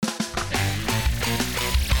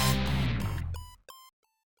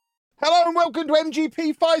Hello and welcome to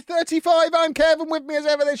MGP535. I'm Kevin. With me as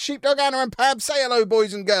ever, there's Sheepdog, Anna and Pab. Say hello,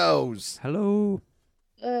 boys and girls. Hello.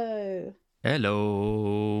 Oh.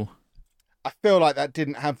 Hello. I feel like that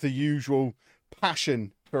didn't have the usual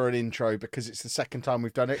passion for an intro because it's the second time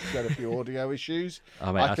we've done it. We had a few audio issues.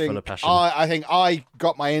 Oh, mate, that's full of passion. I think I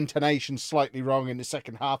got my intonation slightly wrong in the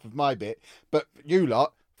second half of my bit, but you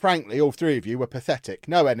lot, frankly, all three of you were pathetic.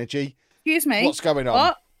 No energy. Excuse me. What's going on?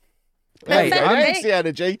 What? There you go. Pathetic. There's the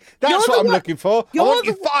energy. That's what I'm looking for. I want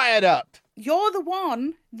you fired up. You're the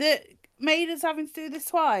one that made us having to do this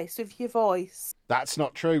twice with your voice. That's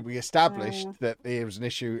not true. We established that there was an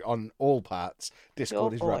issue on all parts.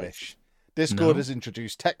 Discord is rubbish. Discord has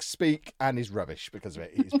introduced text speak and is rubbish because of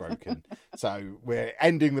it. It is broken. So we're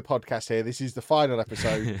ending the podcast here. This is the final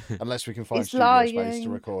episode, unless we can find studio space to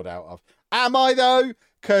record out of. Am I, though?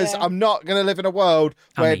 Because I'm not going to live in a world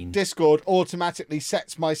where Discord automatically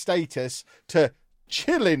sets my status to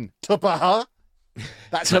chilling to Baha.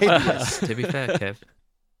 That's hideous. To be fair, Kev,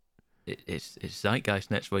 it's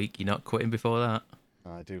Zeitgeist next week. You're not quitting before that.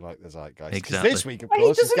 I do like the Zeitgeist. Exactly. This week, of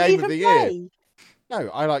course, is Game of the Year. No,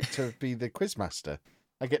 I like to be the quizmaster.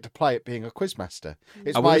 I get to play it being a quizmaster.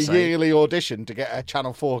 It's my yearly audition to get a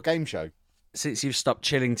Channel 4 game show. Since you've stopped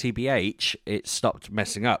chilling TBH, it's stopped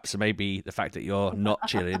messing up. So maybe the fact that you're not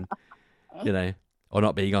chilling, or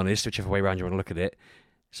not being honest, whichever way around you want to look at it,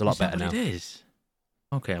 it's a lot better now. It is.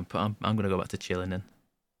 Okay, I'm going to go back to chilling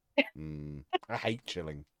then. I hate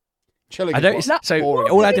chilling. Chilling. I don't. So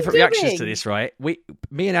all our different reactions to this, right?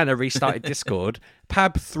 Me and Anna restarted Discord.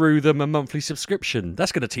 Pab threw them a monthly subscription.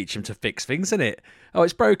 That's going to teach him to fix things, isn't it? Oh,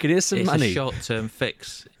 it's broken. Here's some money. It's a short-term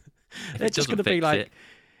fix. They're just going to be like,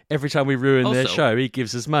 every time we ruin their show, he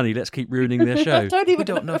gives us money. Let's keep ruining their show. We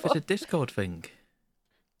don't know if it's a Discord thing.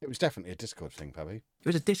 It was definitely a Discord thing, Pabby. It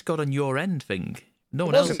was a Discord on your end thing. No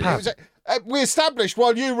one else. We established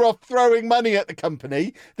while you were off throwing money at the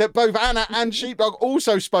company that both Anna and Sheepdog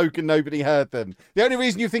also spoke and nobody heard them. The only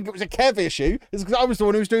reason you think it was a Kev issue is because I was the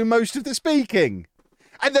one who was doing most of the speaking.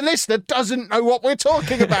 And the listener doesn't know what we're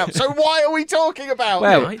talking about. So why are we talking about it?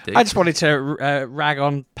 Well, I just wanted to rag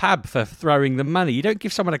on Pab for throwing the money. You don't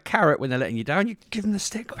give someone a carrot when they're letting you down. You give them the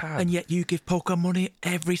stick, Pab. And yet you give Pokemon money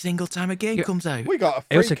every single time a game comes out. We got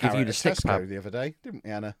a free carrot at Tesco the other day, didn't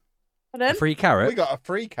we, Anna? A free carrot? We got a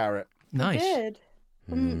free carrot. I Nice. did.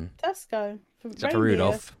 From Tesco. Is that for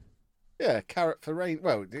Rudolph? Yeah, carrot for rain.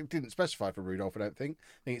 Well, it didn't specify for Rudolph, I don't think.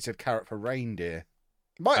 I think it said carrot for reindeer.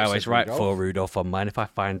 I always write for Rudolph on mine if I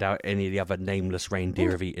find out any of the other nameless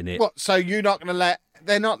reindeer have eaten it. What? So you're not going to let...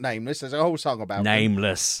 They're not nameless. There's a whole song about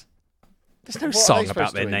nameless. There's no song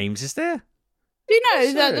about their names, is there? Do you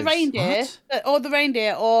know that the reindeer, or the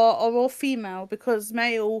reindeer, are all female because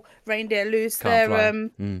male reindeer lose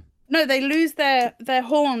No, they lose their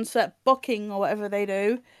horns at bucking or whatever they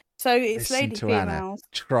do. So it's lady females. Anna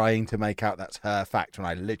trying to make out that's her fact when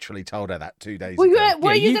I literally told her that 2 days ago.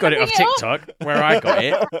 You got it off TikTok, where I got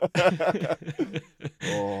it.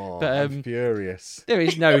 I'm furious. There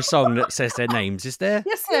is no song that says their names, is there?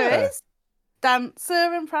 Yes, there is. Dancer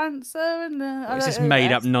and Prancer and... It's this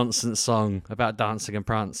made-up nonsense song about dancing and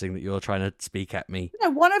prancing that you're trying to speak at me.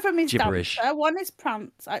 No, one of them is gibberish. Dancer, one is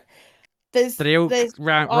Prance. Do they all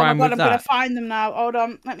rhyme with that? I'm going to find them now. Hold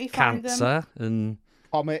on, let me find them. Cancer and...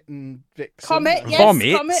 Comet and Vixen. Comet, yes.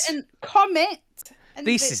 Vomit. Comet and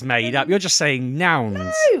this Vixen. Is made up. You're just saying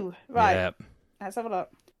nouns. No! Right. Yep. Let's have a look.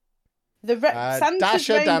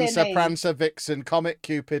 Dasher, Dancer, Prancer, Vixen, Comet,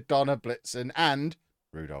 Cupid, Donna, Blitzen, and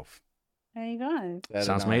Rudolph. There you go.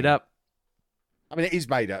 Sounds made up. I mean, it is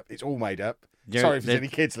made up. It's all made up. Sorry if there's any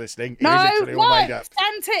kids listening. It is literally all made up.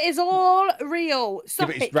 Santa is all real. Stop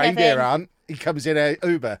but his reindeer aren't. He comes in a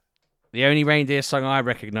Uber. The only reindeer song I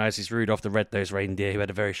recognise is Rudolph the Red-Nosed Reindeer, who had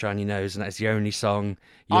a very shiny nose, and that's the only song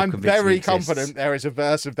I'm very confident there is a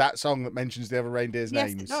verse of that song that mentions the other reindeers'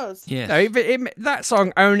 names. Yes, it does. Yes. No, that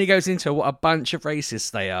song only goes into what a bunch of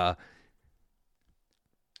racists they are.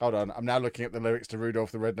 Hold on, I'm now looking at the lyrics to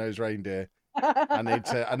Rudolph the Red-Nosed Reindeer.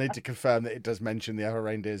 I need to confirm that it does mention the other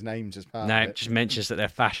reindeers' names as part of it. No, it just mentions that they're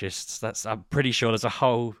fascists. I'm pretty sure there's a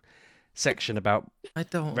whole section about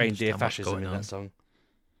reindeer fascism in that song.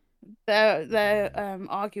 They're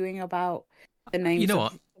arguing about the names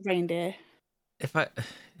of reindeer. It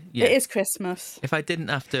is Christmas. If I didn't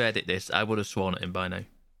have to edit this, I would have sworn at him by now.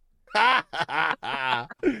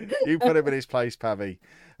 You put him in his place, Pavy.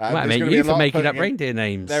 I mean, you for making up reindeer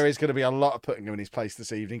names. There is going to be a lot of putting him in his place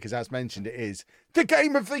this evening because, as mentioned, it is the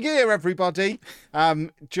game of the year, everybody.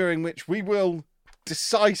 During which we will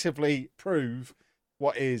decisively prove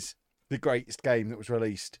what is the greatest game that was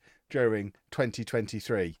released during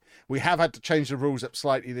 2023. We have had to change the rules up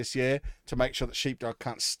slightly this year to make sure that Sheepdog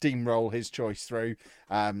can't steamroll his choice through.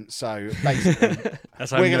 So basically,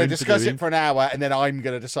 we're going to discuss it for an hour, and then I'm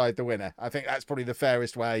going to decide the winner. I think that's probably the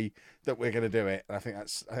fairest way that we're going to do it. And I think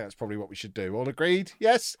that's probably what we should do. All agreed?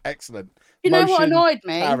 Yes? Excellent. You know what annoyed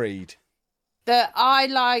me? Carried. That I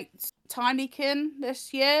liked Tinykin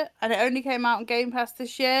this year, and it only came out on Game Pass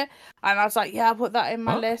this year, and I was like, yeah, I'll put that in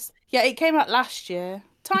my list. Yeah, it came out last year.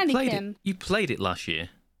 Tinykin. You played it last year?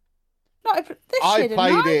 Not this year, didn't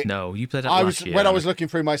I? played it. No, you played it last year. When I was looking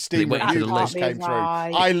through my Steam Wait, review list came through.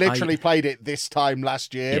 I literally played it this time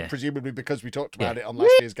last year, presumably because we talked about it on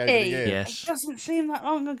last year's Game of the Year. Yes. It doesn't seem that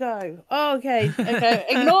long ago. Oh, okay.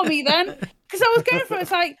 Ignore me then. Because I was going for it.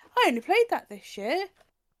 It's like, I only played that this year.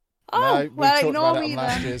 Oh, no, well, ignore about me it on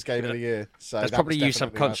then. last year's Game of the Year. So that's probably you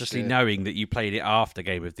subconsciously knowing that you played it after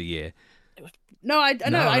Game of the Year. No, I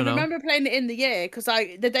remember playing it in the year because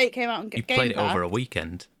the date came out on Game Pass. You played it over a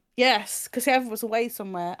weekend. Yes, because Evan was away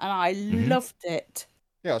somewhere, and I loved it.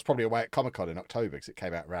 Yeah, I was probably away at Comic-Con in October because it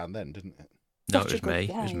came out around then, didn't it? No, it was May.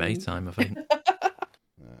 It was May time, I think.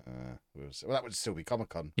 Well, that would still be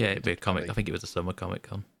Comic-Con. Yeah, it'd be a comic. I think it was a summer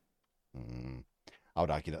Comic-Con. I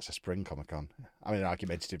would argue that's a spring Comic-Con. I'm in an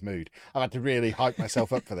argumentative mood. I've had to really hype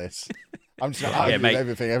myself up for this. I'm just not arguing with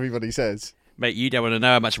everything everybody says. Mate, you don't want to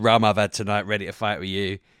know how much rum I've had tonight ready to fight with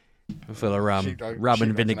you. I'm full of rum. Rum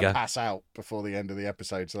and vinegar. Pass out before the end of the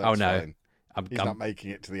episode, so that's fine. He's not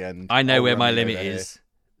making it to the end. I know where my limit is.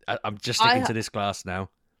 I'm just sticking to this glass now.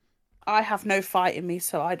 I have no fight in me,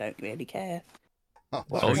 so I don't really care.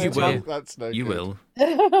 Oh, you will. That's no you good. will.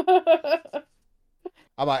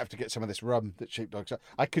 I might have to get some of this rum that Sheepdog's.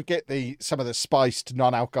 I could get some of the spiced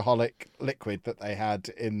non-alcoholic liquid that they had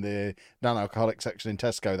in the non-alcoholic section in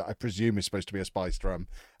Tesco that I presume is supposed to be a spiced rum,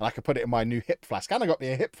 and I could put it in my new hip flask. And I got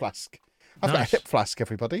me a hip flask. I've got a hip flask,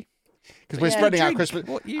 everybody, because we're spreading out Christmas.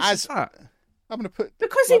 What use is that? I'm going to put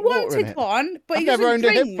because he wanted one, but he doesn't owned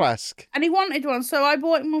drink. A hip flask, and he wanted one, so I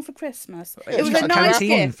bought him one for Christmas. Yeah, it was a nice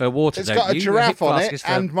gift for water. It's got a giraffe on it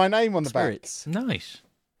and my name on the back. Nice.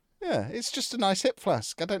 Yeah, it's just a nice hip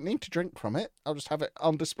flask. I don't need to drink from it. I'll just have it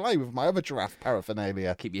on display with my other giraffe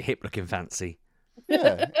paraphernalia. Keep your hip looking fancy.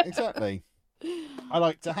 Yeah, exactly. I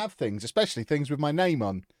like to have things, especially things with my name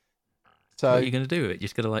on. So what are you going to do with it? You're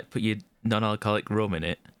just going to put your non-alcoholic rum in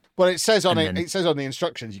it? Well, it says on it says on the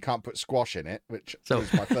instructions you can't put squash in it, which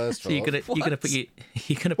was my first thought. So you're gonna put your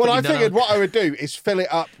Well, I figured what I would do is fill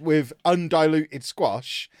it up with undiluted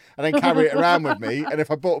squash and then carry it around with me. And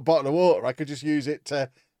if I bought a bottle of water, I could just use it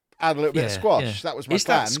to add a little bit of squash. Yeah. That was my plan. Is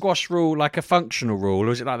that squash rule like a functional rule,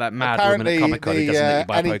 or is it like that mad woman at Comic-Con who doesn't let you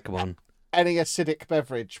buy Pokemon? Any acidic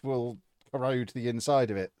beverage will corrode the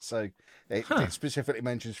inside of it. So it specifically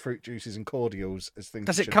mentions fruit juices and cordials as things.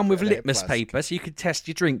 Does it come with litmus paper so you could test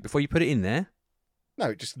your drink before you put it in there?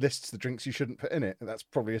 No, it just lists the drinks you shouldn't put in it. That's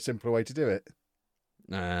probably a simpler way to do it.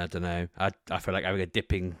 I don't know. I feel like having a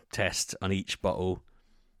dipping test on each bottle.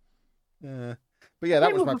 Yeah. But yeah,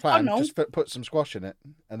 that was my plan. Just put some squash in it.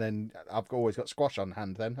 And then I've always got squash on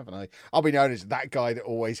hand then, haven't I? I'll be known as that guy that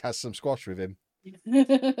always has some squash with him.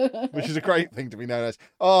 Which is a great thing to be known as.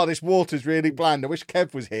 Oh, this water's really bland. I wish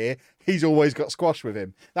Kev was here. He's always got squash with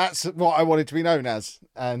him. That's what I wanted to be known as.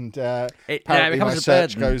 And apparently my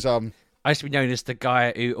search goes on. I used to be known as the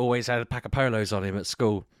guy who always had a pack of polos on him at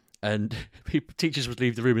school. And teachers would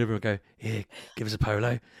leave the room and everyone would go, here, give us a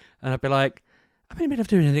polo. And I'd be like, I'm in the middle of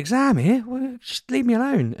doing an exam here. Well, just leave me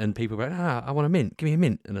alone. And people would be like, I want a mint. Give me a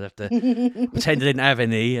mint. And I'd have to pretend I didn't have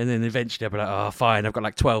any. And then eventually I'd be like, oh, fine. I've got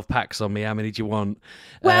like 12 packs on me. How many do you want?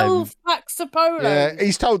 12 packs of polos. Yeah,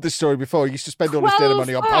 he's told this story before. He used to spend all his dinner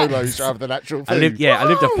money on polos rather than actual food. I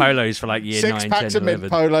lived off polos for like year 9, 10, 11. 6 packs of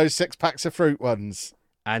mint polos, 6 packs of fruit ones.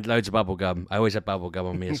 And loads of bubble gum. I always had bubble gum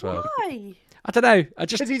on me as well. Why? I don't know.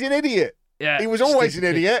 Because he's an idiot. Yeah, he was always an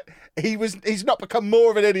idiot. He's not become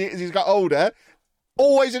more of an idiot as he's got older.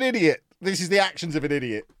 Always an idiot. This is the actions of an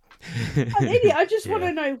idiot. An idiot. I just want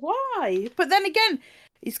to know why. But then again,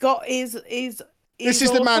 he's got his. This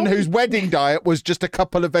is the man whose wedding diet was just a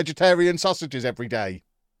couple of vegetarian sausages every day.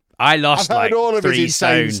 I lost I've heard all of his 3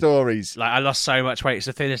 insane stone. stories. Like I lost so much weight. It's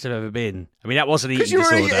the thinnest I've ever been. I mean, that wasn't eating disorder.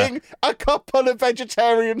 disorder. Because you were eating a couple of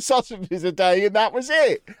vegetarian sausages a day, and that was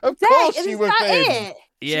it. Of course, you were thin.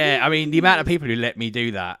 Yeah, I mean, the amount of people who let me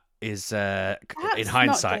do that is, in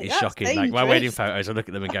hindsight, is shocking. Dangerous. Like my wedding photos, I look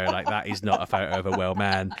at them and go, like, that is not a photo of a well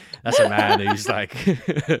man. That's a man who's like.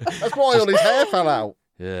 That's why all his hair fell out.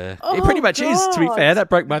 Yeah, it pretty much is. To be fair, that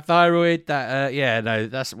broke my thyroid. That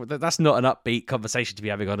that's not an upbeat conversation to be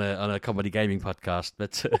having on a comedy gaming podcast.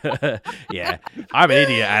 But yeah, I'm an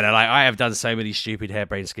idiot, Anna. Like I have done so many stupid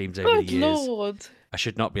harebrained schemes over the years. Lord. I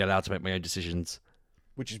should not be allowed to make my own decisions.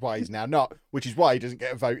 Which is why he's now not. Which is why he doesn't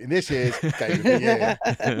get a vote in this year's Game of the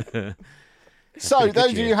Year. So,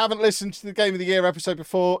 those of you who haven't listened to the Game of the Year episode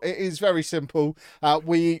before, it is very simple.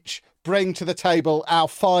 We each bring to the table our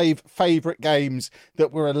 5 favourite games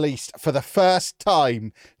that were released for the first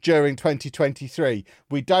time during 2023.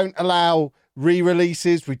 We don't allow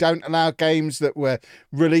re-releases. We don't allow games that were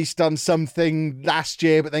released on something last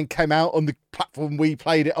year but then came out on the platform we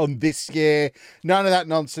played it on this year. None of that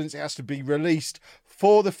nonsense. It has to be released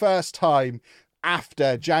for the first time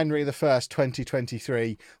after January the 1st,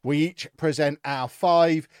 2023. We each present our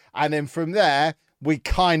 5, and then from there we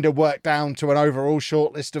kind of work down to an overall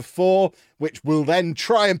shortlist of 4, which we'll then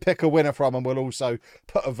try and pick a winner from, and we'll also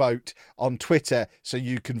put a vote on Twitter so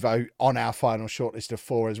you can vote on our final shortlist of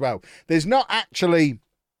 4 as well. There's not actually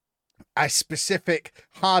a specific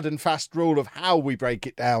hard and fast rule of how we break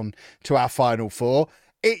it down to our final 4.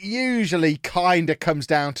 It usually kind of comes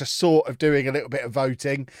down to sort of doing a little bit of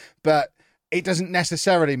voting, but it doesn't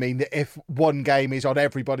necessarily mean that if one game is on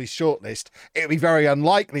everybody's shortlist, it'll be very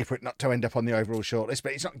unlikely for it not to end up on the overall shortlist,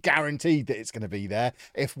 but it's not guaranteed that it's going to be there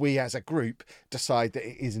if we as a group decide that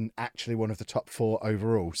it isn't actually one of the top 4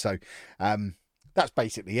 overall. So that's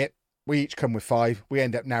basically it. We each come with 5. We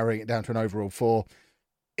end up narrowing it down to an overall 4.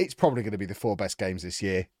 It's probably going to be the 4 best games this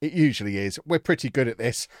year. It usually is. We're pretty good at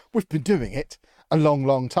this. We've been doing it a long,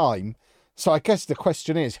 long time. So I guess the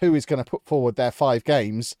question is, who is going to put forward their 5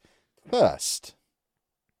 games first?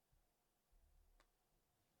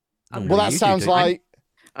 Well, that sounds like...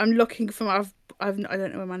 I'm looking for my... I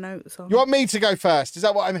don't know where my notes are. You want me to go first? Is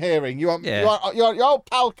that what I'm hearing? You want your old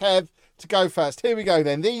pal Kev to go first? Here we go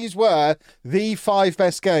then. These were the 5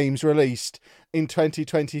 best games released in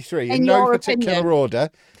 2023 in no particular order.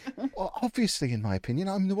 Well, obviously, in my opinion,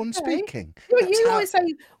 I'm the one speaking. You always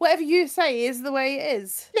say whatever you say is the way it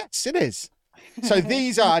is. Yes, it is. So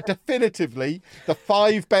these are definitively the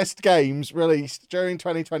 5 best games released during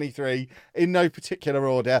 2023 in no particular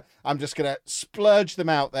order. I'm just going to splurge them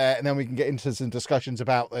out there and then we can get into some discussions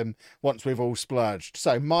about them once we've all splurged.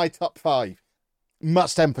 So my top 5,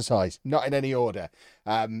 must emphasise, not in any order.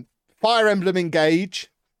 Fire Emblem Engage,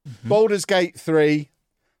 Baldur's Gate 3,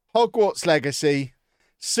 Hogwarts Legacy,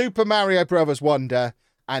 Super Mario Bros. Wonder,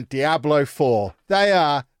 and Diablo 4. They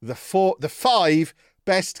are the 5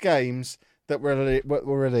 best games that were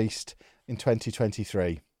released in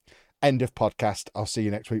 2023. End of podcast. I'll see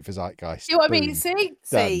you next week for Zeitgeist. See what I mean?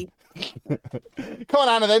 See? Come on,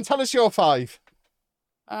 Anna, then. Tell us your 5.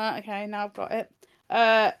 Okay, now I've got it.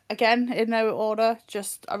 Again, in no order.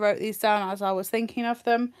 Just I wrote these down as I was thinking of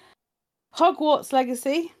them. Hogwarts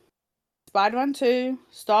Legacy, Spider-Man 2,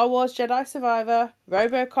 Star Wars Jedi Survivor,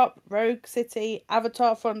 RoboCop Rogue City,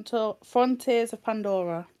 Avatar Frontiers of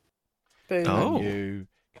Pandora. Boom. Oh.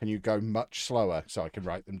 Can you go much slower so I can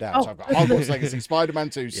write them down? So I've got Hogwarts Legacy, Spider-Man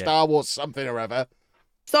 2, Star Wars something or other.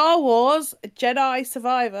 Star Wars Jedi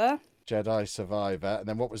Survivor. And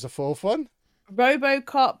then what was the 4th one?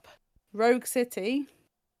 RoboCop Rogue City.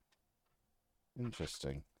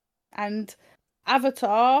 Interesting. And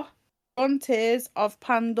Avatar Frontiers of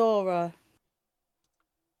Pandora.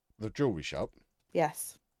 The jewellery shop?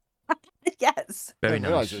 Yes. Yes. Very I didn't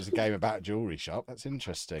realise nice. it was a game about a jewellery shop. That's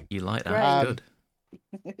interesting. You like that? Good.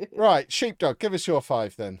 Right, Sheepdog, give us your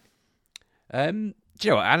 5 then. Do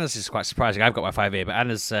you know what? Anna's is quite surprising. I've got my 5 here, but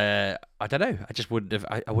Anna's, I don't know. I just wouldn't have.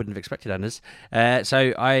 I wouldn't have expected Anna's.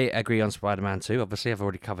 So I agree on Spider-Man 2. Obviously, I've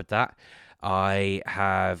already covered that. I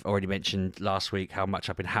have already mentioned last week how much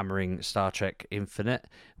I've been hammering Star Trek Infinite,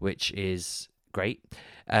 which is great.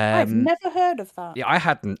 I've never heard of that. Yeah, I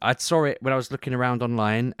hadn't. I saw it when I was looking around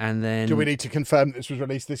online, and then Do we need to confirm that this was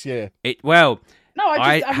released this year? No,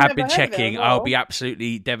 I I've have never been heard of it checking. at all. I'll be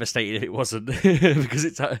absolutely devastated if it wasn't because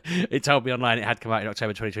it told me online it had come out in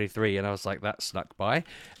October 2023, and I was like, that snuck by,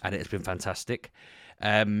 and it's been fantastic.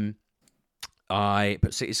 I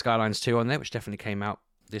put City Skylines 2 on there, which definitely came out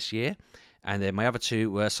this year, and then my other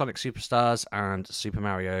 2 were Sonic Superstars and Super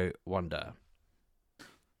Mario Wonder.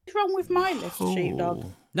 What's wrong with my list,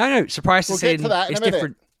 Sheepdog? No, surprise We'll is get in. to that in It's a minute.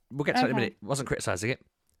 different. We'll get to that in a Okay. minute. Wasn't criticising it.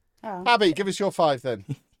 Oh. Abby, give us your 5 then.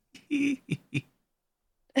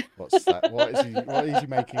 What's that? What is he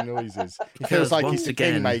making noises? He feels Because like once he's the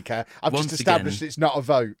again- kingmaker. I've just once established again- it's not a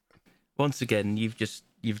vote. Once again,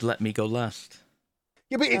 you've let me go last.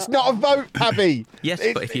 Yeah, but it's not a vote, Abby. Yes,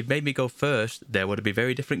 but if you'd made me go first, there would be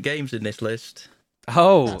very different games in this list.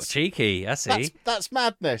 Oh, cheeky! I see. That's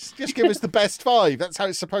madness. Just give us the best 5. That's how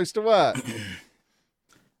it's supposed to work.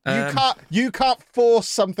 You can't force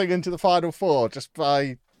something into the final 4 just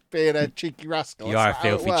by being a cheeky rascal. You are a That's not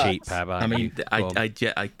how it filthy works. cheat, Pab. I mean,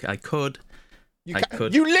 I could, I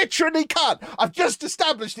could. You literally can't. I've just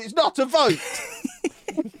established it's not a vote.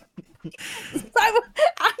 So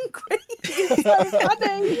angry. It's so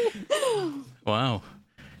funny. Wow.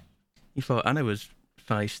 You thought Anna was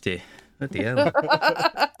feisty. Bloody hell.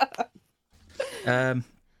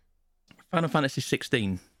 Final Fantasy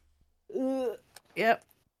 16. Yep.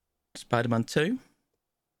 Spider-Man 2.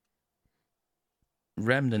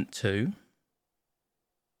 Remnant 2.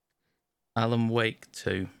 Alan Wake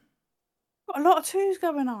 2. Got a lot of twos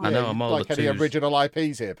going on. I know, I'm all like the any twos. original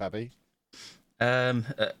IPs here, Pabby?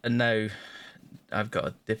 No, I've got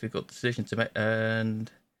a difficult decision to make,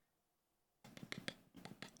 and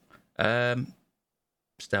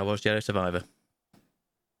Star Wars Jedi Survivor.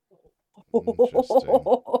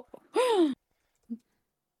 Interesting.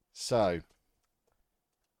 So,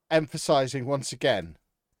 emphasising once again,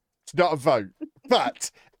 it's not a vote,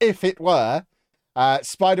 but if it were,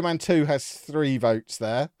 Spider-Man 2 has 3 votes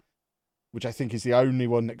there, which I think is the only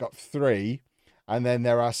one that got 3. And then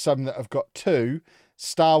there are some that have got 2.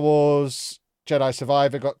 Star Wars Jedi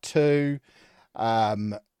Survivor got 2.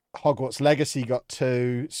 Hogwarts Legacy got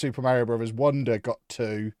 2. Super Mario Brothers Wonder got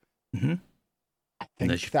 2. Mm-hmm. I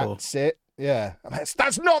think that's it. Yeah. I mean,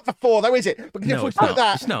 that's not the 4, though, is it? Because if we put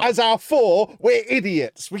that as our 4, we're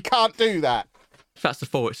idiots. We can't do that. If that's the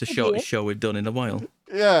 4, it's the shortest show we've done in a while.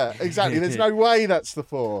 Yeah, exactly. There's no way that's the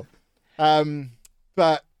 4.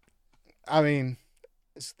 But, I mean,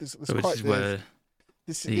 this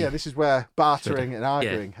is where bartering and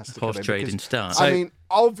arguing has to come in. Horse trading starts. I mean,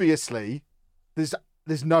 obviously,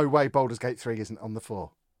 there's no way Baldur's Gate 3 isn't on the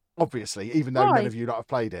 4. Obviously, even though none of you lot have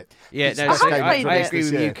played it. Yeah, no, so I agree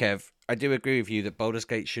with you, Kev. I do agree with you that Baldur's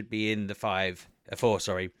Gate should be in the 4,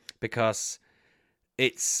 because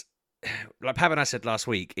it's, like Pab and I said last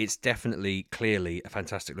week, it's definitely, clearly a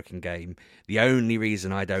fantastic looking game. The only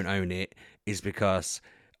reason I don't own it is because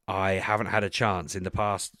I haven't had a chance in the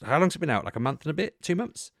past. How long's it been out? Like a month and a bit? 2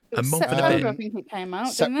 months? A month and a bit. I think it came out,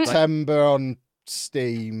 September on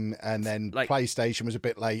Steam, and then PlayStation was a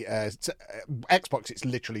bit late. Xbox, it's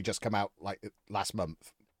literally just come out like last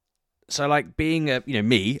month. So, like, being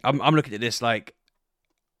me, I'm looking at this like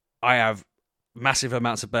I have massive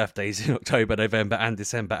amounts of birthdays in October, November, and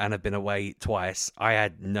December, and have been away twice. I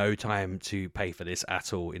had no time to pay for this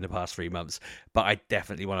at all in the past 3 months, but I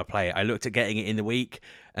definitely want to play it. I looked at getting it in the week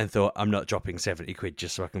and thought, I'm not dropping 70 quid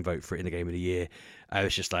just so I can vote for it in the game of the year. I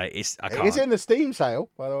was just like, I can't. It's in the Steam sale,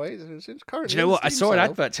 by the way. It's currently. Do you know what? I saw an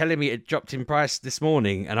advert telling me it dropped in price this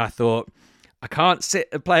morning, and I thought, I can't sit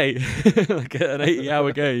and play like an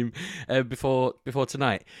 80-hour game before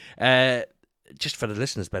tonight. Just for the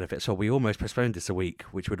listeners' benefit, so we almost postponed this a week,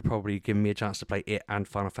 which would have probably given me a chance to play it and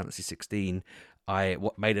Final Fantasy 16. I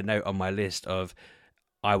made a note on my list of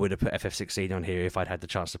I would have put FF16 on here if I'd had the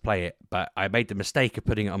chance to play it, but I made the mistake of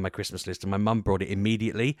putting it on my Christmas list, and my mum brought it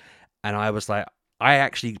immediately, and I was like, I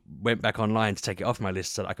actually went back online to take it off my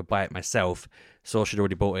list so that I could buy it myself. Saw she'd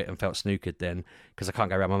already bought it and felt snookered then, because I can't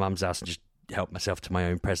go around my mum's house and just help myself to my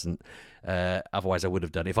own present. Otherwise, I would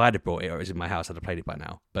have done. If I had brought it or it was in my house, I'd have played it by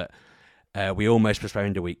now. But we almost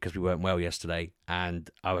postponed a week because we weren't well yesterday, and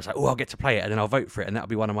I was like, oh, I'll get to play it and then I'll vote for it and that'll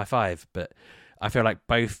be one of my 5. But I feel like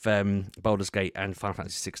both Baldur's Gate and Final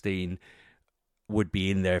Fantasy 16 would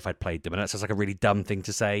be in there if I'd played them, and that sounds like a really dumb thing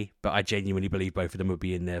to say, but I genuinely believe both of them would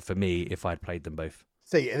be in there for me if I'd played them both.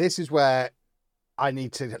 See, this is where I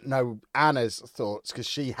need to know Anna's thoughts, because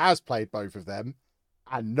she has played both of them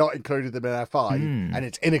and not included them in her 5, and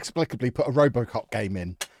it's inexplicably put a RoboCop game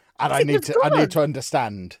in, and I need to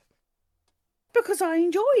understand. Because I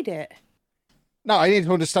enjoyed it. No, I need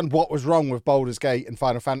to understand what was wrong with Baldur's Gate and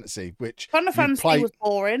Final Fantasy, which Final Fantasy was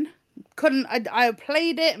boring. I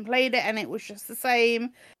played it, and it was just the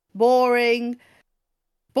same, boring,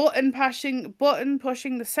 button pushing,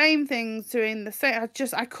 the same things, doing the same.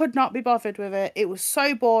 I could not be bothered with it. It was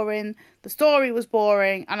so boring. The story was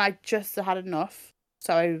boring, and I just had enough.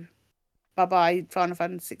 So, bye-bye, Final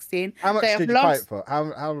Fantasy 16. How much did you play it for?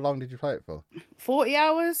 How long did you play it for? 40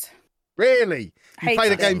 hours. Really? You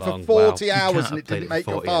played a game for 40 hours and it didn't make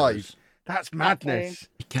your 5? Hours. That's madness.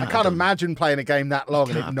 I can't imagine playing a game that long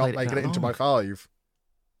and it not making it into my 5.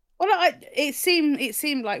 Well, it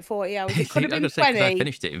seemed like 40 hours. It could have been 20. I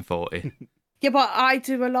finished it in 40. Yeah, but I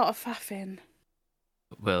do a lot of faffing.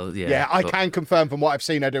 Well, yeah. Yeah, I can confirm from what I've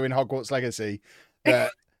seen her do in Hogwarts Legacy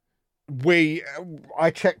that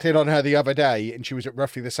I checked in on her the other day and she was at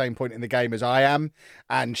roughly the same point in the game as I am,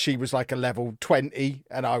 and she was like a level 20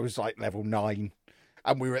 and I was like level 9,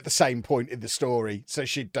 and we were at the same point in the story, so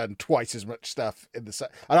she'd done twice as much stuff in the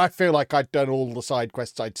and I feel like I'd done all the side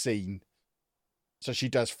quests I'd seen. So she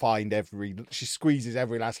does find she squeezes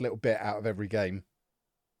every last little bit out of every game.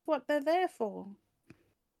 what they're there for.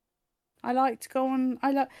 I like to go on.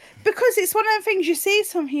 Because it's one of the things you see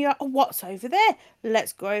some here. Oh, what's over there?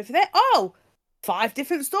 Let's go over there. Oh, 5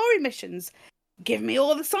 different story missions. Give me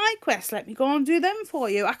all the side quests. Let me go and do them for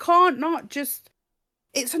you. I can't not just.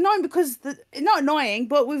 It's annoying because not annoying,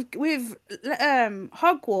 but with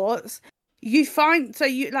Hogwarts, you find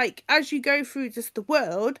as you go through just the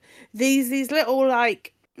world, these little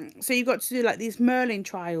so you've got to do these Merlin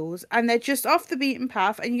trials, and they're just off the beaten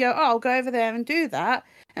path, and you go, oh, I'll go over there and do that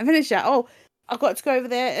and finish that. Oh, I've got to go over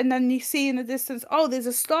there, and then you see in the distance, oh, there's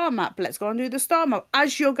a star map. Let's go and do the star map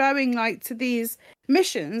as you're going to these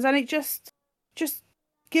missions, and it just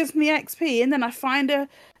gives me XP, and then I find a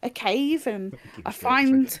cave, and I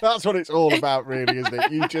find that's what it's all about, really, isn't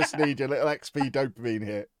it? You just need your little XP dopamine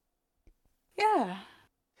hit. Yeah,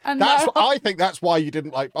 and I think that's why you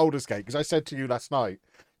didn't like Baldur's Gate, because I said to you last night,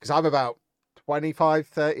 because I'm about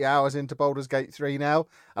 25-30 hours into Baldur's Gate 3 now,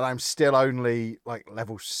 and I'm still only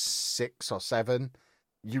level 6 or 7.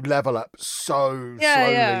 You level up so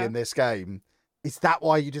slowly in this game. Is that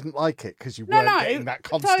why you didn't like it? Because you weren't getting that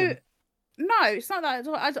constant. No, it's not that at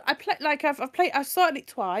all. I play I've started it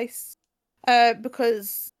twice,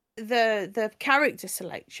 because the character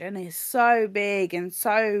selection is so big and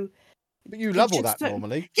so. But you level that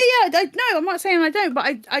normally. Yeah, no, I'm not saying I don't,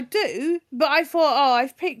 but I do. But I thought,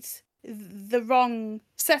 I've picked the wrong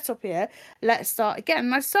setup here. Let's start again.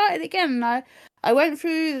 And I started again, and I went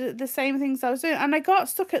through the same things I was doing, and I got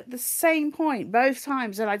stuck at the same point both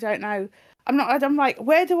times, and I don't know. I'm like,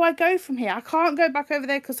 where do I go from here? I can't go back over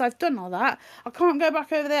there because I've done all that. I can't go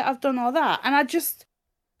back over there. I've done all that. And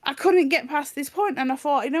I couldn't get past this point. And I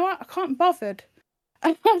thought, you know what? I can't be bothered.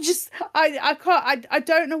 And I can't, I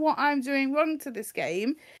don't know what I'm doing wrong to this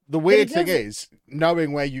game. The weird thing is,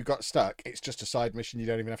 knowing where you got stuck, it's just a side mission you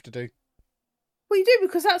don't even have to do. Well, you do,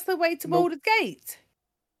 because that's the way to Baldur's Gate.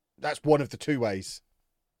 That's one of the 2 ways.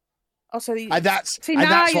 Oh, so that's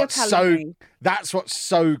what's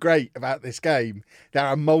so great about this game. There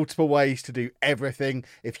are multiple ways to do everything.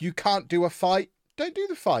 If you can't do a fight, don't do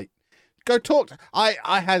the fight. Go talk. I've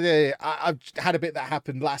had a bit that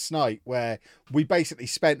happened last night where we basically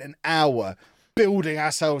spent an hour building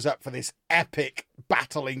ourselves up for this epic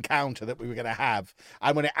battle encounter that we were going to have,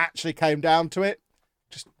 and when it actually came down to it,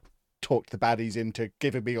 just talked the baddies into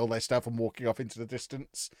giving me all their stuff and walking off into the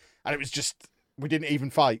distance, and it was just, we didn't even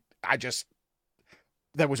fight.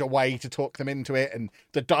 There was a way to talk them into it, and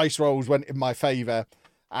the dice rolls went in my favor,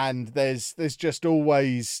 and there's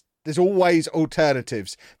always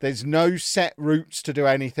alternatives. There's no set routes to do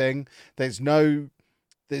anything. There's no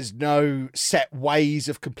set ways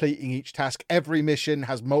of completing each task. Every mission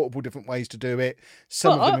has multiple different ways to do it.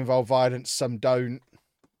 Some of them involve violence, some don't.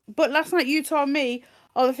 But last night you told me,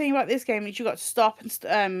 the thing about this game is you got to stop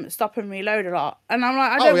and reload a lot. And I'm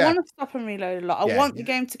like, I don't want to stop and reload a lot. I want the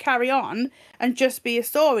game to carry on and just be a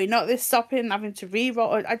story, not this stopping, having to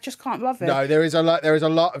reroll. I just can't bother. No, there is a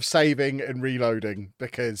lot of saving and reloading,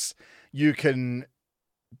 because you can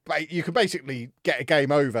basically get a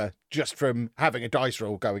game over just from having a dice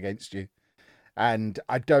roll go against you. And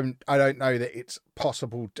I don't know that it's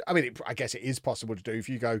possible I guess it is possible to do if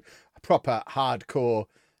you go proper hardcore,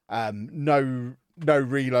 no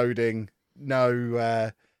reloading, none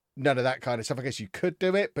of that kind of stuff. I guess you could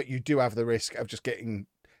do it, but you do have the risk of just hitting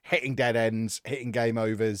dead ends, hitting game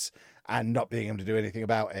overs, and not being able to do anything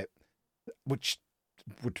about it, which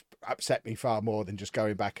would upset me far more than just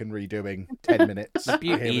going back and redoing 10 minutes. The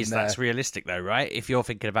beauty is that's realistic, though, right? If you're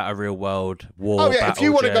thinking about a real world war, if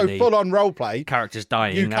you want to go full on roleplay, characters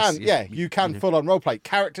dying, you can full on roleplay.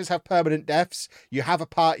 Characters have permanent deaths. You have a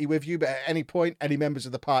party with you, but at any point, any members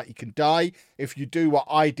of the party can die. If you do what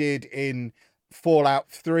I did in Fallout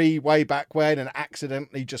 3 way back when and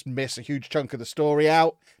accidentally just miss a huge chunk of the story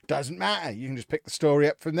out, doesn't matter. You can just pick the story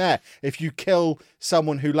up from there. If you kill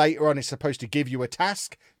someone who later on is supposed to give you a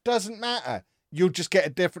task, doesn't matter. You'll just get a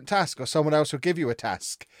different task, or someone else will give you a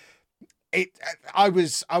task. I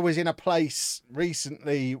was in a place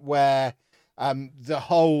recently where the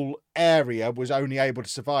whole area was only able to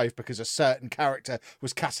survive because a certain character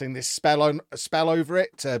was casting this spell over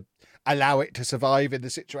it to allow it to survive in the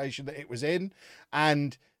situation that it was in.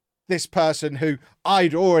 And this person who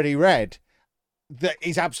I'd already read that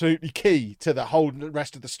is absolutely key to the whole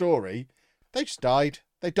rest of the story, they just died.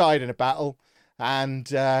 They died in a battle, and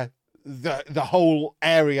the whole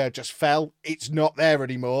area just fell. It's not there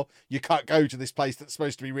anymore. You can't go to this place that's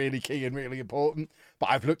supposed to be really key and really important. But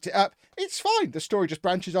I've looked it up. It's fine. The story just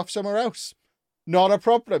branches off somewhere else. Not a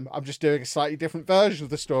problem. I'm just doing a slightly different version of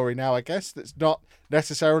the story now, I guess. That's not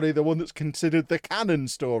necessarily the one that's considered the canon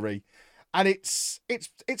story. And it's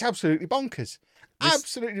absolutely bonkers.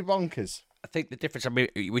 absolutely bonkers. I think the difference. I mean,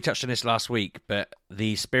 we touched on this last week, but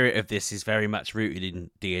the spirit of this is very much rooted in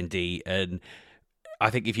D&D, and I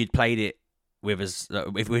think if you'd played it with us,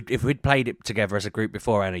 if we'd played it together as a group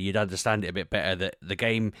before, Anna, you'd understand it a bit better. That the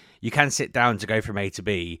game, you can sit down to go from A to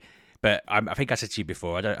B, but I think I said to you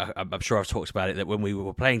before. I'm sure I've talked about it, that when we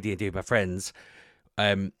were playing D&D with my friends,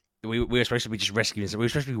 we were supposed to be just rescuing. We were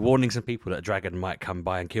supposed to be warning some people that a dragon might come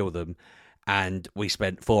by and kill them. And we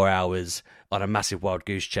spent 4 hours on a massive wild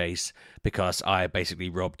goose chase because I basically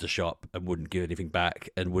robbed a shop and wouldn't give anything back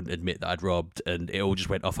and wouldn't admit that I'd robbed, and it all just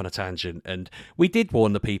went off on a tangent. And we did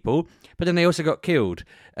warn the people, but then they also got killed,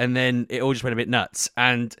 and then it all just went a bit nuts.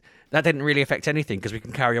 And that didn't really affect anything because we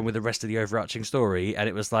can carry on with the rest of the overarching story. And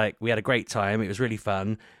it was like, we had a great time. It was really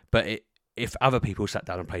fun. But if other people sat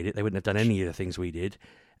down and played it, they wouldn't have done any of the things we did.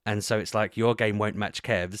 And so it's like, your game won't match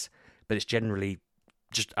Kev's, but it's generally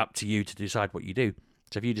just up to you to decide what you do.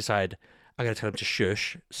 So if you decide, I'm going to tell them to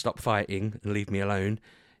shush, stop fighting, and leave me alone,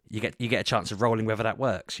 you get a chance of rolling whether that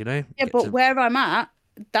works, you know? Yeah, but where I'm at,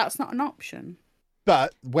 that's not an option.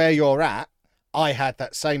 But where you're at, I had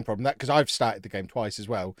that same problem. That because I've started the game twice as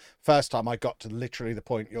well. First time I got to literally the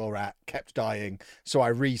point you're at, kept dying, so I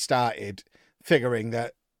restarted, figuring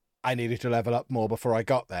that I needed to level up more before I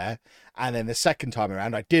got there. And then the second time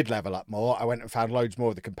around, I did level up more. I went and found loads more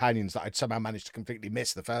of the companions that I'd somehow managed to completely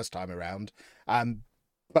miss the first time around.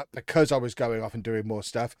 But because I was going off and doing more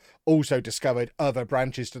stuff, also discovered other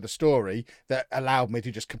branches to the story that allowed me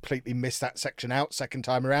to just completely miss that section out second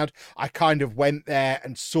time around. I kind of went there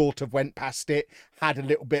and sort of went past it, had a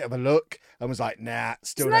little bit of a look, and was like, nah,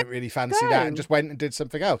 still don't really fancy that, and just went and did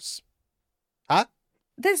something else. Huh?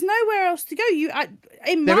 There's nowhere else to go.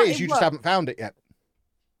 There is. You just haven't found it yet.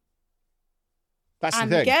 That's the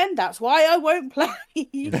thing. And again, that's why I won't play.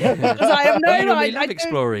 Because I have no idea. I love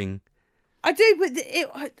exploring. I do,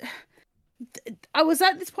 but I was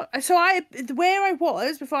at this point. So where I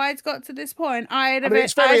was before I had got to this point,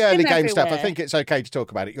 it's very early game stuff. I think it's okay to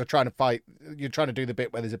talk about it. You're trying to fight. You're trying to do the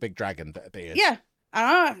bit where there's a big dragon that appears. Yeah,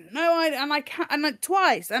 I can't, and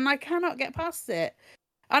twice, and I cannot get past it.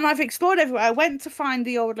 And I've explored everywhere. I went to find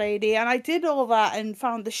the old lady, and I did all that and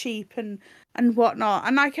found the sheep and whatnot.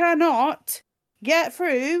 And I cannot get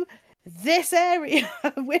through this area.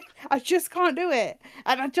 I just can't do it.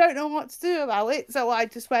 And I don't know what to do about it. So I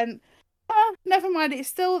just went, oh, never mind. It's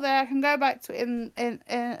still there. I can go back to it in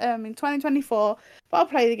 2024. But I'll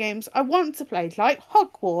play the games I want to play, like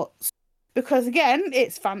Hogwarts. Because, again,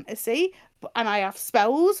 it's fantasy. And I have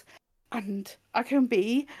spells. And I can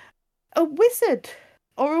be a wizard.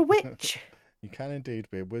 Or a witch. You can indeed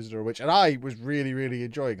be a wizard or a witch. And I was really, really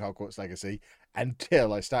enjoying Hogwarts Legacy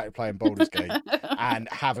until I started playing Baldur's Gate and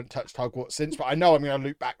haven't touched Hogwarts since. But I know I'm going to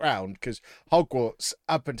loop back round because Hogwarts,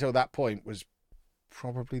 up until that point, was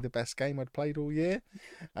probably the best game I'd played all year.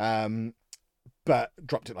 But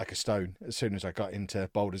dropped it like a stone as soon as I got into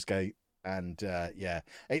Baldur's Gate. And yeah,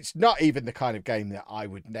 it's not even the kind of game that I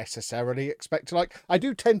would necessarily expect to like. I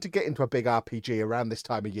do tend to get into a big RPG around this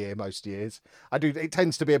time of year most years. I do. It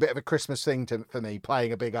tends to be a bit of a Christmas thing for me,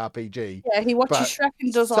 playing a big RPG. Yeah, he watches Shrek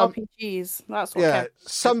and does RPGs. That's what. Yeah,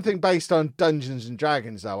 something based on Dungeons and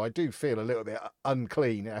Dragons, though, I do feel a little bit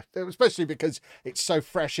unclean, especially because it's so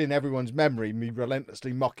fresh in everyone's memory. Me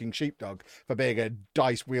relentlessly mocking Sheepdog for being a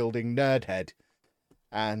dice wielding nerdhead.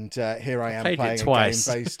 And here I am playing a game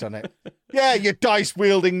based on it. Yeah, you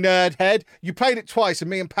dice-wielding nerdhead. You played it twice, and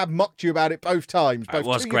me and Pab mocked you about it both times. Both it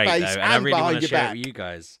was great, though, and I really want to share it with you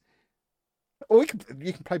guys. Or you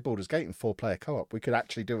can play Baldur's Gate in 4-player co-op. We could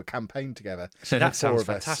actually do a campaign together. So that sounds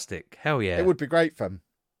fantastic. Hell yeah. It would be great fun.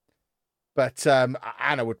 But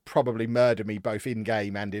Anna would probably murder me both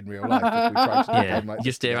in-game and in real life if we tried to do game like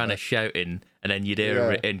just hear Anna shouting, and then you'd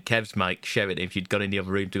hear in Kev's mic shouting if you'd gone in the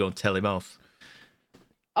other room to go and tell him off.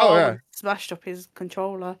 Oh, yeah. Smashed up his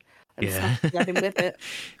controller and had him with it.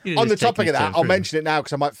 On the topic of that, I'll mention it now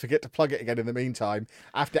because I might forget to plug it again in the meantime.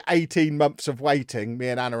 After 18 months of waiting, me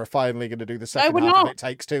and Anna are finally going to do the second half of It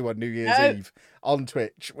Takes Two on New Year's Eve on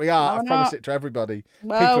Twitch. We are. I promise it to everybody.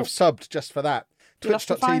 People have subbed just for that.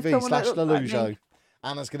 Twitch.tv/Lelujo.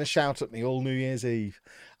 Anna's going to shout at me all New Year's Eve.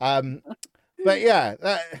 But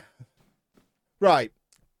yeah. Right.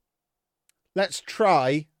 Let's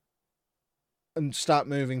try and start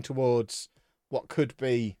moving towards what could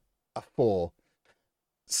be a 4.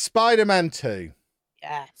 Spider-Man 2.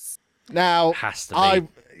 Yes. Now, has to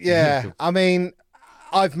be. I mean,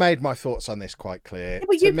 I've made my thoughts on this quite clear. Yeah,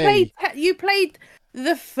 but you played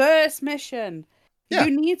the first mission. Yeah.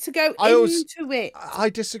 You need to go into it. I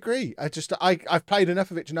disagree. I've played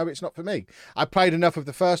enough of it to know it's not for me. I've played enough of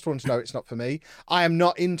the first one to know it's not for me. I am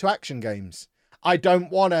not into action games. I don't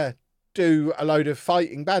want to do a load of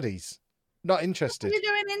fighting baddies. Not interested. What are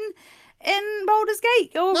you doing in Baldur's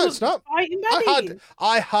Gate? You're No, it's not. fighting baddies.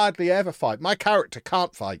 I hardly ever fight. My character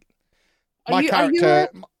can't fight. What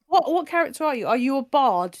character are you? Are you a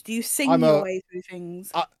bard? Do you sing your way through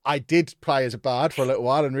things? I did play as a bard for a little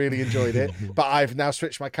while and really enjoyed it, but I've now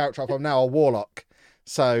switched my character up. I'm now a warlock,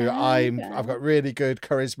 so I've got really good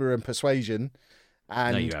charisma and persuasion,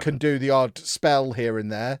 and can do the odd spell here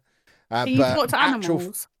and there. So you talk to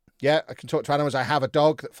animals? Yeah, I can talk to animals. I have a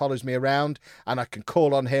dog that follows me around, and I can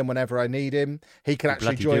call on him whenever I need him. He can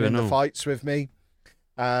actually join in the fights with me.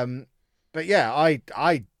 But yeah,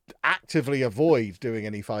 I actively avoid doing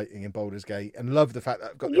any fighting in Baldur's Gate and love the fact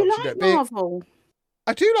that I've got the option to do it. Marvel?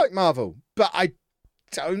 I do like Marvel, but I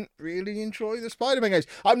don't really enjoy the Spider-Man games.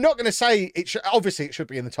 I'm not going to say it should. Obviously, it should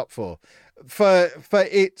be in the top 4 for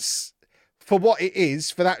what it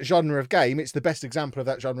is for that genre of game. It's the best example of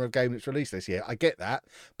that genre of game that's released this year. I get that,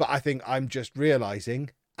 but I think I'm just realizing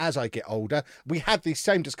as I get older. We had these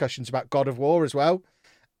same discussions about God of War as well.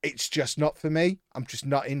 It's just not for me. I'm just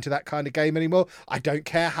not into that kind of game anymore. I don't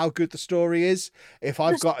care how good the story is. If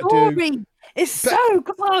I've got to do, it's so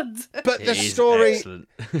good. But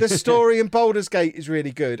the story in Baldur's Gate is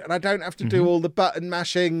really good, and I don't have to do all the button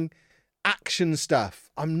mashing action stuff.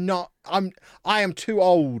 I am too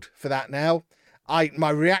old for that now. My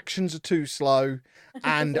reactions are too slow,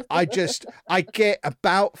 and I get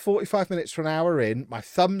about 45 minutes to an hour in, my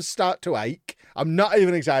thumbs start to ache. I'm not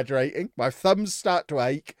even exaggerating. My thumbs start to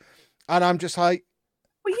ache, and I'm just like,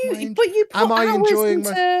 but you put hours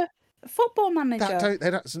into Football Manager.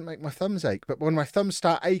 That doesn't make my thumbs ache. But when my thumbs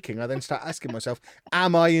start aching, I then start asking myself,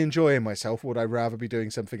 am I enjoying myself? Would I rather be doing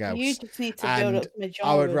something else? You just need to build up the majority.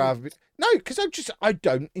 I would rather be... No, because I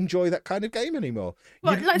don't enjoy that kind of game anymore.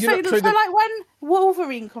 Well, like when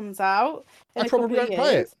Wolverine comes out, I probably won't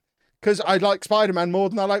play it because I like Spider-Man more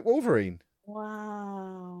than I like Wolverine.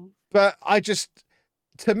 Wow. But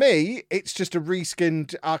to me, it's just a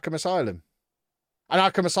reskinned Arkham Asylum. And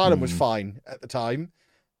Arkham Asylum was fine at the time,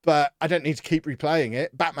 but I don't need to keep replaying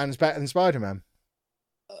it. Batman's better than Spider-Man.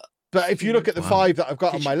 But if you look at the 5 that I've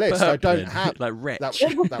got on my list, I don't have like retch.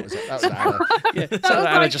 That was Anna. Yeah, so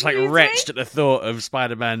Anna just like retched at the thought of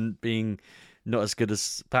Spider-Man being not as good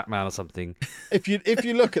as Batman or something. If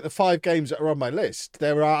you look at the 5 games that are on my list,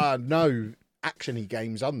 there are no action-y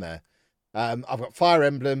games on there. I've got Fire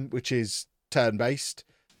Emblem, which is turn-based.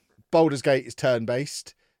 Baldur's Gate is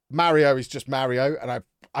turn-based. Mario is just Mario, and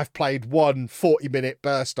I've played one 40-minute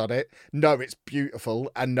burst on it. No, it's beautiful,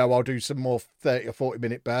 and no, I'll do some more 30 or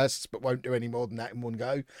 40-minute bursts, but won't do any more than that in one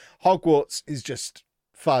go. Hogwarts is just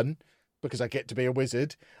fun because I get to be a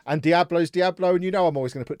wizard, and Diablo's Diablo, and I'm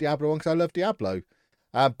always going to put Diablo on because I love Diablo.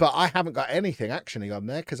 But I haven't got anything actioning on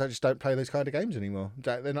there because I just don't play those kind of games anymore.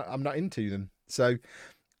 I'm not into them, so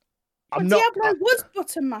Diablo was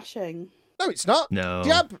button mashing. No, it's not. No.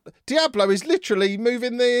 Diablo is literally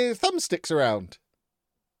moving the thumbsticks around.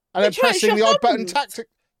 And then pressing the odd button tactic.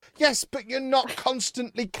 Yes, but you're not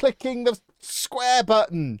constantly clicking the square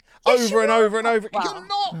button over and over and over. Well, you're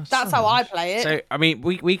not. That's how I play it. So, I mean,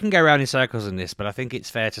 we can go around in circles on this, but I think it's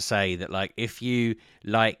fair to say that, like, if you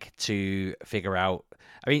like to figure out...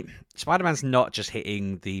 I mean, Spider-Man's not just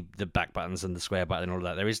hitting the back buttons and the square button and all of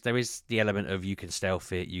that. There is the element of you can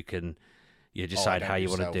stealth it, you decide how you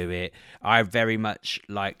want to do it. I very much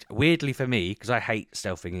liked, weirdly for me, because I hate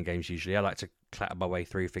stealthing in games usually, I like to clatter my way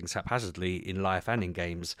through things haphazardly in life and in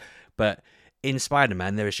games. But in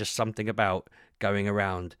Spider-Man, there is just something about going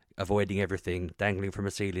around, avoiding everything, dangling from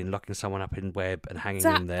a ceiling, locking someone up in web and hanging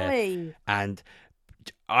them there. And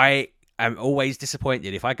I am always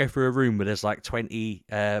disappointed if I go through a room where there's like 20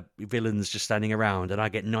 villains just standing around and I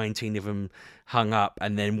get 19 of them hung up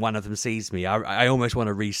and then one of them sees me. I almost want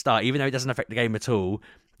to restart, even though it doesn't affect the game at all.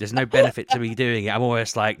 There's no benefit to me doing it. I'm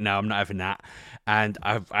always like, no, I'm not having that. And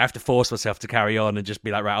I have to force myself to carry on and just be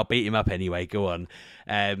like, right, I'll beat him up anyway. Go on.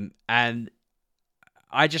 And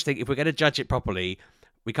I just think if we're going to judge it properly,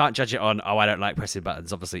 we can't judge it on, I don't like pressing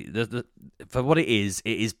buttons. Obviously, for what it is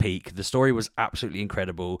peak. The story was absolutely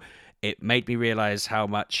incredible. It made me realize how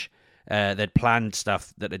much they'd planned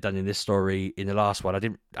stuff that they'd done in this story in the last one. I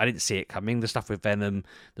didn't see it coming. The stuff with Venom,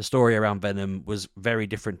 the story around Venom was very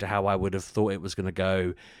different to how I would have thought it was going to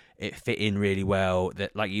go. It fit in really well.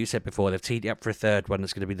 That, like you said before, they've teed it up for a third one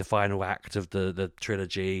that's going to be the final act of the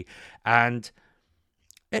trilogy, and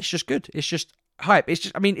it's just good. It's just hype. It's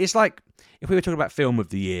just, I mean, it's like if we were talking about film of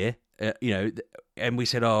the year, and we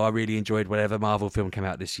said, I really enjoyed whatever Marvel film came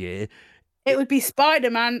out this year. It would be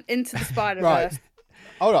Spider-Man Into the Spider-Verse. Right.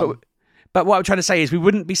 Hold on. But what I'm trying to say is we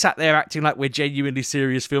wouldn't be sat there acting like we're genuinely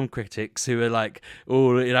serious film critics who are like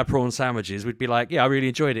all in our prawn sandwiches. We'd be like, yeah, I really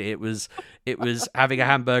enjoyed it. It was having a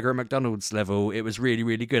hamburger at McDonald's level. It was really,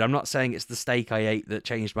 really good. I'm not saying it's the steak I ate that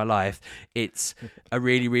changed my life. It's a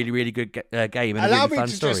really, really, really good game and Allow a really fun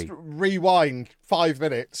story. Allow me to just rewind 5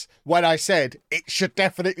 minutes when I said it should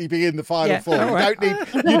definitely be in the final four. Right.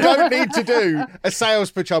 You don't need to do a sales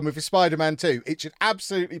pitch on with Spider-Man 2. It should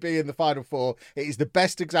absolutely be in the final four. It is the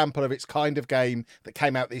best example of its kind of game that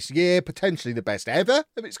came out this year, potentially the best ever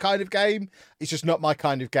of its kind of game. It's just not my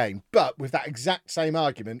kind of game. But with that exact same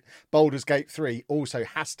argument, Baldur's Gate 3 also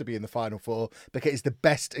has to be in the final four because it's the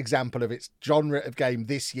best example of its genre of game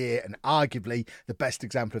this year and arguably the best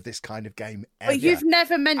example of this kind of game ever. But you've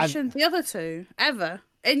never mentioned the other two, ever,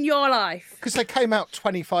 in your life. Because they came out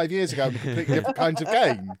 25 years ago and completely different kinds of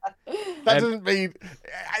game. That doesn't mean...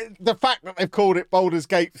 The fact that they've called it Baldur's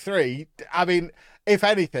Gate 3, I mean, if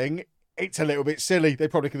anything, it's a little bit silly. They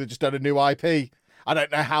probably could have just done a new IP. I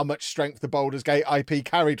don't know how much strength the Baldur's Gate IP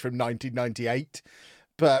carried from 1998,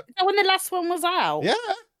 but... Is that when the last one was out? Yeah.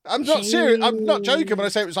 I'm not serious. I'm not joking when I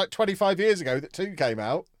say it was like 25 years ago that 2 came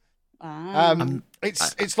out.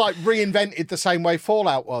 It's like reinvented the same way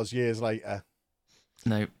Fallout was years later.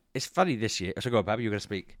 No. It's funny this year. So go on, Bab, you're going to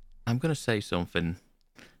speak. I'm going to say something.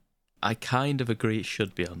 I kind of agree it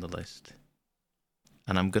should be on the list.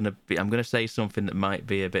 And I'm going to say something that might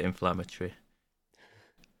be a bit inflammatory.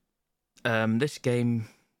 This game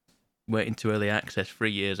went into early access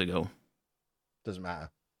 3 years ago. Doesn't matter.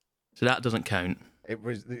 So that doesn't count. It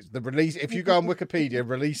was the release. If you go on Wikipedia,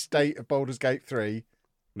 release date of Baldur's Gate 3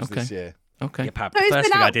 was this year. Okay. Yeah, Pab, the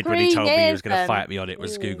first thing I did when he told me he was going to fight me on it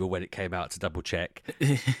was Google when it came out to double check.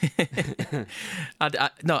 I'm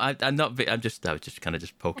not. I was just kind of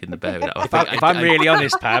just poking the bear with that. If I'm really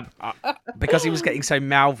honest, Pab, because he was getting so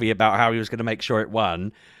mouthy about how he was going to make sure it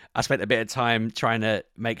won, I spent a bit of time trying to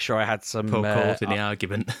make sure I had some poke holes in the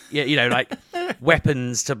argument. Yeah, like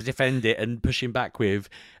weapons to defend it and push him back with.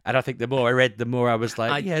 And I think the more I read, the more I was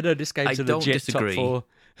like, this game's a legit top 4.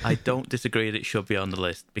 I don't disagree that it should be on the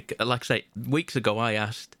list. Because, like I say, weeks ago I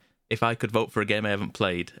asked if I could vote for a game I haven't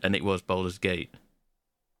played, and it was Baldur's Gate.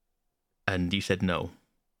 And you said no.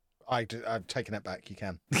 I've taken it back. You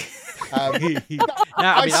can.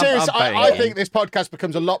 I'm serious. I think this podcast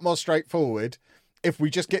becomes a lot more straightforward if we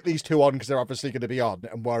just get these 2 on, because they're obviously going to be on,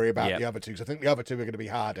 and worry about the other 2. So I think the other 2 are going to be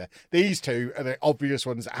harder. These 2 are the obvious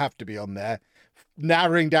ones that have to be on there.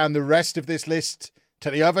 Narrowing down the rest of this list to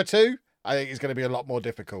the other 2, I think it's going to be a lot more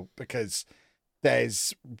difficult because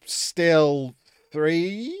there's still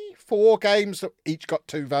 3-4 games that each got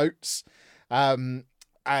 2 votes. And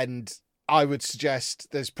I would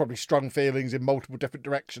suggest there's probably strong feelings in multiple different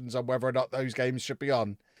directions on whether or not those games should be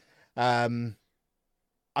on.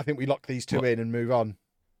 I think we lock these 2 in and move on.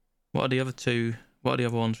 What are the other 2? What are the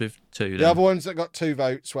other ones with 2? Then? The other ones that got 2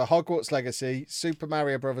 votes were Hogwarts Legacy, Super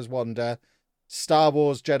Mario Bros. Wonder, Star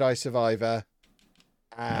Wars Jedi Survivor,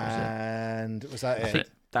 and was that it?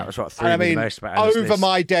 That was what threw me the most about Anna's over list.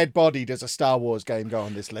 My dead body does a Star Wars game go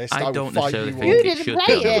on this list. I don't necessarily think it should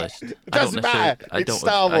be on the list. It doesn't matter. It's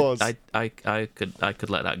Star Wars. I could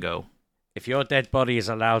let that go. If your dead body is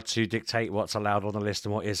allowed to dictate what's allowed on the list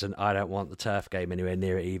and what isn't, I don't want the turf game anywhere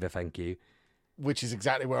near it either, thank you. Which is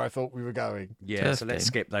exactly where I thought we were going. Yeah, turf so let's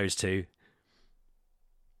skip those 2.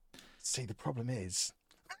 See, the problem is...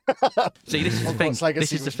 See, this is the thing.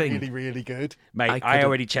 This is the thing. Really, really good, mate. I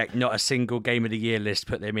already checked. Not a single Game of the Year list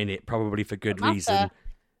put them in it, probably for good reason.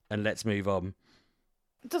 And let's move on.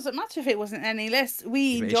 It doesn't matter if it wasn't any list.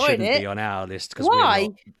 We enjoyed it. Shouldn't be on our list because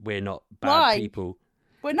we're not bad people.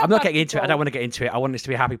 I'm not getting into it. I don't want to get into it. I want this to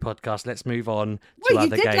be a happy podcast. Let's move on to other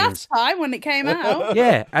games. You did last time when it came out.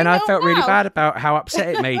 Yeah, and I felt really bad about how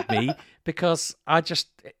upset it made me because I just...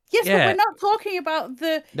 Yes, but we're not talking about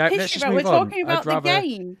the history. We're talking about the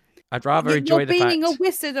game. I'd rather enjoy the fact... You're being a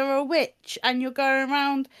wizard or a witch and you're going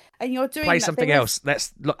around and you're doing... Play something else.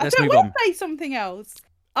 Let's move on. I don't play something else.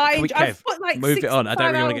 I put like move it on. I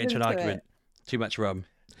don't really want to get into an argument. Too much rum.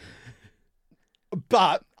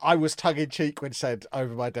 But I was tongue-in-cheek when said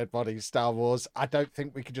over my dead body Star Wars. I don't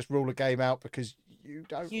think we can just rule a game out because you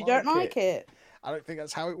don't like it. I don't think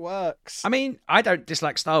that's how it works. I mean, I don't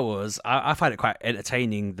dislike Star Wars. I find it quite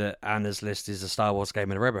entertaining that Anna's list is a Star Wars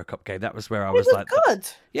game and a RoboCop game. That was where I was like... good.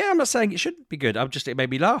 Yeah, I'm not saying it shouldn't be good. It made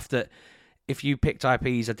me laugh that if you picked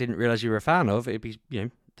IPs I didn't realise you were a fan of, it'd be,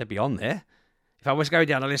 they'd be on there. If I was going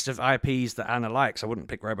down a list of IPs that Anna likes, I wouldn't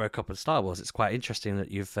pick RoboCop and Star Wars. It's quite interesting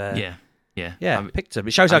that you've... picked them.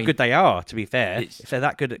 It shows how good they are, to be fair, if they're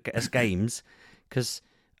that good as games. Because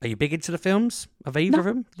are you big into the films of either of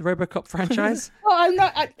them, the RoboCop franchise? Well, I'm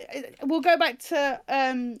not. We'll go back to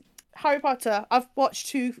Harry Potter. I've watched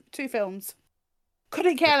two films.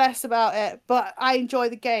 Couldn't care less about it, but I enjoy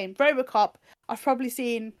the game. RoboCop, I've probably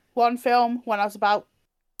seen one film when I was about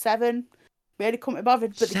 7. Really couldn't be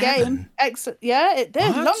bothered. But 7? The game, excellent. Yeah, it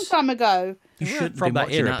did. What? Long time ago. You shouldn't from be that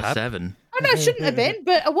watching era, that Pab. 7. I know, shouldn't have been,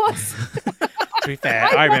 but I was. To be fair,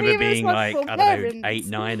 I I'm remember not being even like, I responsible don't know, parents. 8,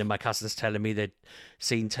 9, and my cousins telling me they'd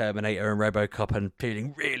seen Terminator and RoboCop and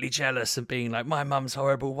feeling really jealous and being like, my mum's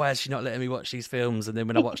horrible, why is she not letting me watch these films? And then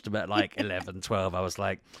when I watched them at like 11, 12, I was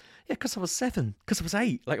like, yeah, because I was 7, because I was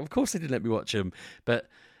 8. Like, of course they didn't let me watch them. But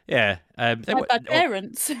yeah. They My were, bad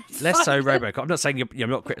parents. less so RoboCop. I'm not saying I'm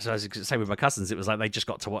not criticising. Same with my cousins. It was like they just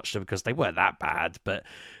got to watch them because they weren't that bad. But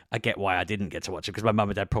I get why I didn't get to watch it because my mum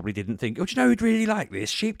and dad probably didn't think, oh, do you know who'd really like this?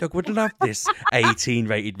 Sheepdog would love this 18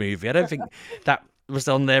 rated movie. I don't think that was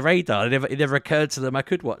on their radar. It never occurred to them I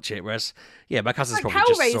could watch it. Whereas, yeah, my cousins Like probably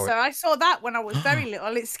just saw Hellraiser, it. I saw that when I was very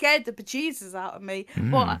little. It scared the bejesus out of me.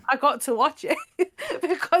 But I got to watch it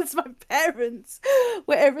because my parents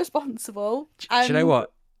were irresponsible. Do you know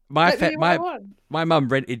what? My let me what I my want. my mum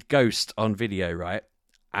rented Ghost on video, right?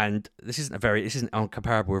 And this isn't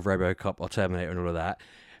uncomparable with RoboCop or Terminator and all of that.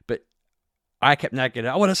 But I kept nagging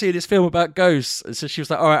her, I want to see this film about ghosts. And so she was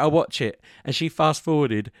like, all right, I'll watch it. And she fast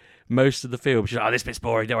forwarded most of the film. She's like, oh, this bit's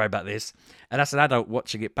boring, don't worry about this. And as an adult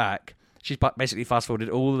watching it back, she's basically fast forwarded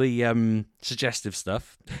all the suggestive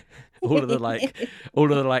stuff. all of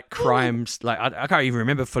the crimes. Like I can't even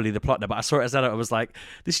remember fully the plot now, but I saw it as an adult. I was like,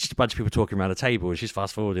 this is just a bunch of people talking around a table, and she's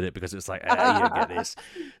fast forwarded it because it's like, you don't get this.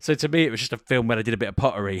 So to me, it was just a film where I did a bit of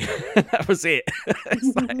pottery. That was it.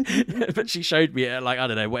 It's like, but she showed me at like, I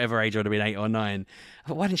don't know, whatever age I would have been, 8 or 9. I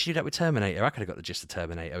thought, why didn't she do that with Terminator? I could have got the gist of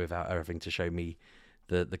Terminator without her having to show me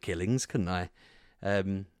the killings, couldn't I?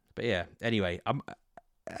 But yeah. Anyway, I'm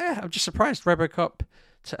just surprised. RoboCop,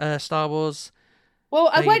 Star Wars. Well,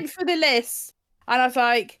 I went through the list and I was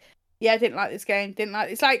like, yeah, I didn't like this game. Didn't like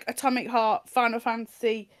it's like Atomic Heart, Final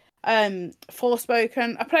Fantasy,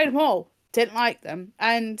 Forspoken. I played them all. Didn't like them.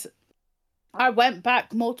 And I went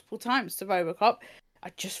back multiple times to RoboCop.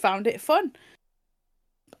 I just found it fun.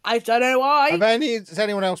 I don't know why. Has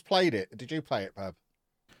anyone else played it? Did you play it, Pab?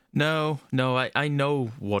 No, I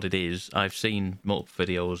know what it is. I've seen multiple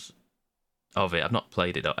videos of it. I've not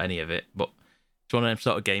played it or any of it, but it's one of them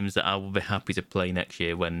sort of games that I will be happy to play next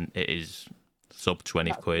year when it is sub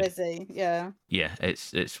 20 quid. Busy, yeah. Yeah,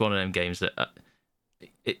 it's one of them games that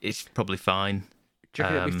it's probably fine. Do you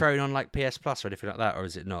reckon it'll be thrown on like PS Plus or anything like that, or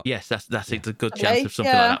is it not? Yes, that's a good chance of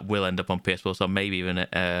something like that will end up on PS Plus or maybe even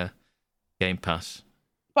at Game Pass.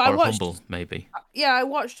 But or I watched, Humble, maybe. Yeah, I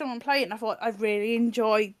watched someone play it and I thought I really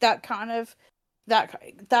enjoyed that kind of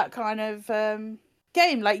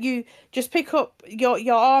game. Like you just pick up your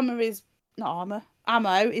ammo is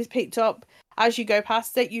picked up as you go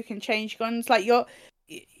past it. You can change guns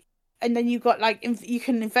and then you've got like you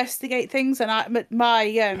can investigate things. And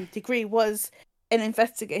my degree was in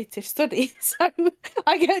investigative studies, so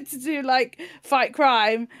I get to do like fight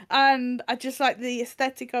crime, and I just like the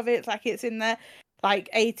aesthetic of it. It's like it's in the like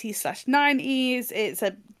 80s/90s. It's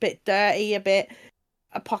a bit dirty, a bit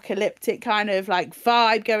apocalyptic kind of like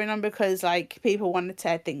vibe going on because like people want to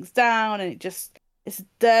tear things down, and it's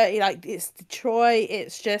dirty. Like it's Detroit.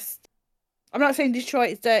 It's just, I'm not saying Detroit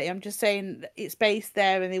is dirty. I'm just saying it's based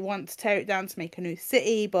there, and they want to tear it down to make a new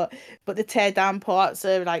city. But the tear down parts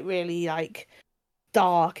are like really like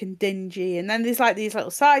dark and dingy. And then there's like these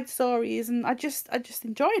little side stories, and I just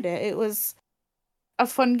enjoyed it. It was a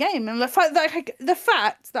fun game, and the fact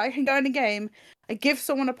that I can go in a game and give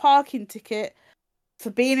someone a parking ticket for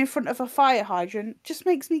being in front of a fire hydrant just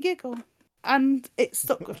makes me giggle, and it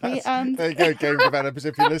stuck with me. And there you go, game developers,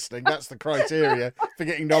 if you're listening, that's the criteria for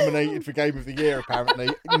getting nominated for Game of the Year. Apparently,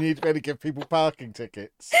 you need to be able to give people parking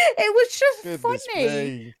tickets. It was just Goodness funny.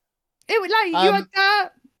 me. It was like you had that.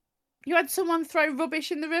 You had someone throw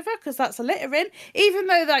rubbish in the river because that's a littering, even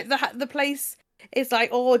though like the place is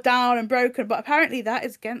like all down and broken, but apparently that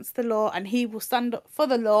is against the law, and he will stand up for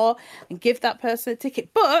the law and give that person a ticket.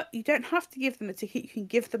 But you don't have to give them a ticket; you can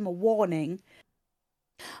give them a warning.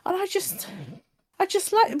 And I just like,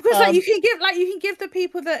 because like you can give the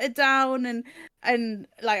people that are down and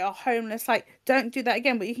like are homeless, like, don't do that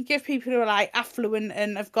again. But you can give people who are like affluent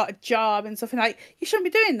and have got a job and something, like, you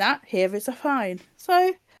shouldn't be doing that. Here is a fine.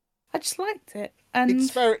 So I just liked it. And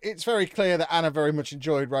it's very clear that Anna very much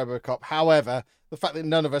enjoyed RoboCop. However, the fact that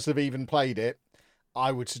none of us have even played it,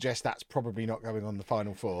 I would suggest that's probably not going on the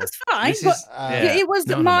final four. That's fine, it was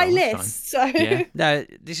my list. So no,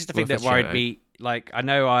 this is the thing that worried me. Like, I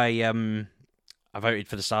know I voted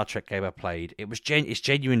for the Star Trek game I played. It's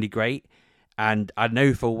genuinely great, And I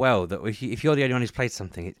know full well that if you're the only one who's played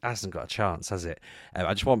something, it hasn't got a chance, has it?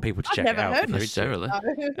 I just want people to check it out. Never necessarily.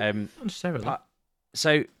 Necessarily.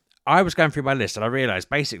 So I was going through my list and I realised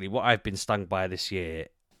basically what I've been stung by this year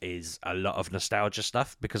is a lot of nostalgia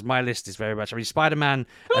stuff, because my list is very much, I mean, Spider-Man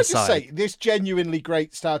Can I aside, just say, this genuinely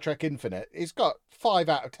great Star Trek Infinite, it's got 5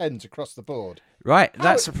 out of 10s across the board. Right,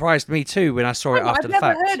 that surprised me too when I saw it after the fact.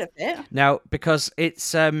 I've never heard of it. Now, because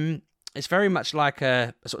it's very much like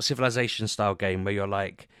a sort of Civilization style game where you're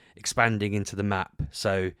like expanding into the map.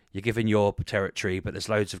 So you're given your territory, but there's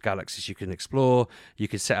loads of galaxies you can explore. You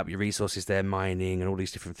can set up your resources there, mining and all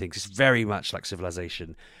these different things. It's very much like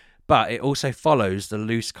Civilization, but it also follows the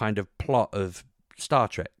loose kind of plot of Star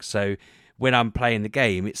Trek. So when I'm playing the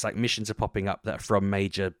game, it's like missions are popping up that are from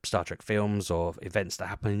major Star Trek films or events that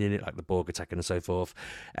happen in it, like the Borg attack and so forth.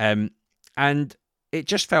 And it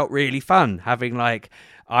just felt really fun having like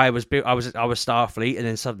I was Starfleet, and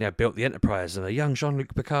then suddenly I built the Enterprise, and a young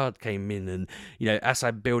Jean-Luc Picard came in, and as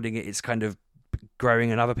I'm building it, it's kind of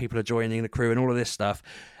growing, and other people are joining the crew, and all of this stuff.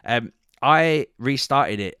 I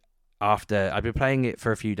restarted it after I'd been playing it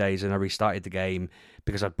for a few days, and I restarted the game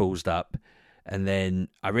because I'd ballsed up, and then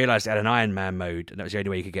I realised it had an Iron Man mode, and that was the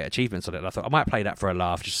only way you could get achievements on it. And I thought I might play that for a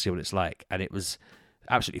laugh just to see what it's like, and it was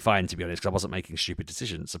absolutely fine, to be honest, because I wasn't making stupid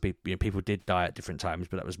decisions. So people did die at different times,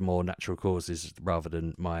 but that was more natural causes rather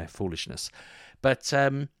than my foolishness. But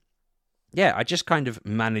I just kind of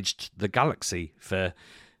managed the galaxy for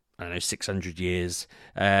 600 years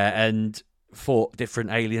and fought different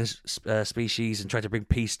alien species and tried to bring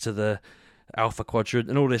peace to the Alpha Quadrant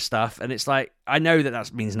and all this stuff. And it's like, I know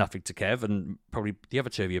that means nothing to Kev and probably the other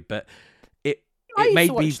two of you, but it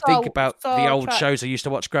made me think about the old shows I used to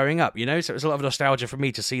watch growing up, So it was a lot of nostalgia for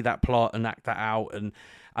me to see that plot and act that out. And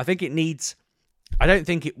I think I don't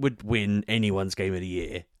think it would win anyone's Game of the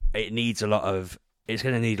Year. It's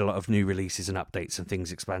going to need a lot of new releases and updates and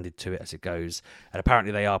things expanded to it as it goes. And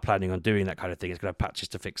apparently they are planning on doing that kind of thing. It's going to have patches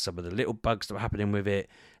to fix some of the little bugs that were happening with it,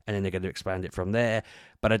 and then they're going to expand it from there.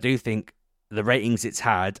 But I do think the ratings it's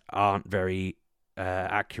had aren't very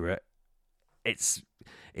accurate.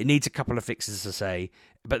 It needs a couple of fixes to say,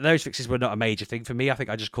 but those fixes were not a major thing for me. I think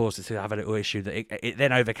I just caused it to have a little issue that it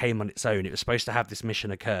then overcame on its own. It was supposed to have this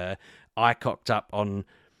mission occur. I cocked up on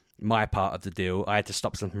my part of the deal. I had to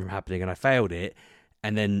stop something from happening, and I failed it.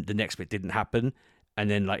 And then the next bit didn't happen. And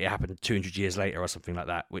then it happened 200 years later or something like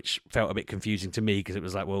that, which felt a bit confusing to me because it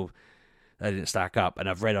was like, well, they didn't stack up. And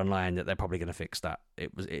I've read online that they're probably going to fix that.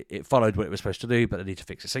 It followed what it was supposed to do, but they need to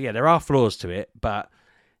fix it. So yeah, there are flaws to it, but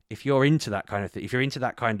if you're into that kind of thing, if you're into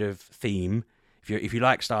that kind of theme, if you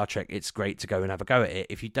like Star Trek, it's great to go and have a go at it.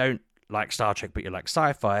 If you don't like Star Trek but you like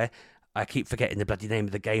sci-fi, I keep forgetting the bloody name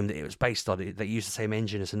of the game that it was based on. They used the same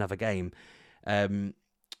engine as another game.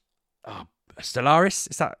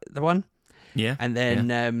 Stellaris, is that the one? Yeah. And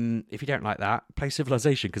then if you don't like that, play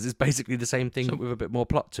Civilization, because it's basically the same thing with a bit more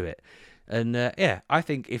plot to it. And I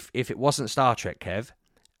think if it wasn't Star Trek, Kev,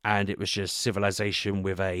 and it was just Civilization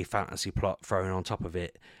with a fantasy plot thrown on top of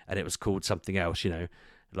it, and it was called something else,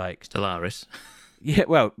 like Stellaris. Yeah,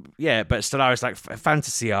 well, yeah, but Stellaris like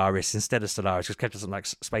Fantasy Aris instead of Stellaris, because Kev doesn't like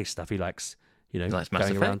space stuff. He likes, he likes Mass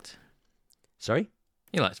going Effect. around. Sorry?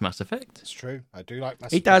 He likes Mass Effect. It's true. I do like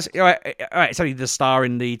Mass Effect. He does. All right, it's only the star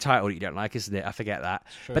in the title that you don't like, isn't it? I forget that.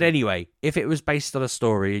 But anyway, if it was based on a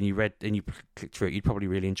story and you read and you clicked through it, you'd probably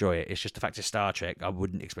really enjoy it. It's just the fact it's Star Trek. I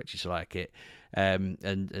wouldn't expect you to like it. And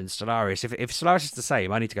Stellaris, if Stellaris is the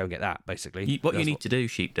same, I need to go and get that, basically. What you need to do,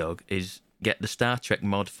 Sheepdog, is get the Star Trek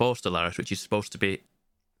mod for Stellaris, which is supposed to be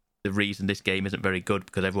the reason this game isn't very good,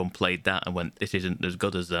 because everyone played that and went, this isn't as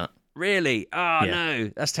good as that. Really? Oh, yeah.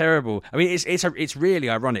 No, that's terrible. I mean, it's really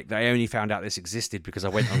ironic that I only found out this existed because I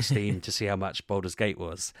went on Steam to see how much Baldur's Gate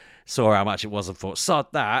was, saw how much it was and thought, sod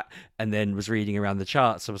that, and then was reading around the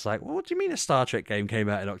charts. I was like, well, what do you mean a Star Trek game came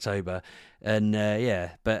out in October? And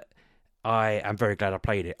but I am very glad I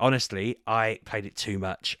played it. Honestly, I played it too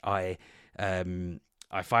much. I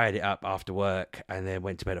fired it up after work and then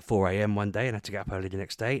went to bed at 4 a.m. one day and had to get up early the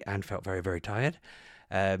next day and felt very, very tired.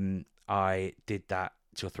 I did that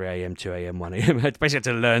till 3 a.m., 2 a.m., 1 a.m. I basically had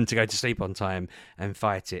to learn to go to sleep on time and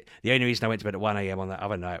fight it. The only reason I went to bed at 1 a.m. on that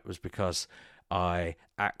other night was because I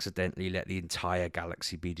accidentally let the entire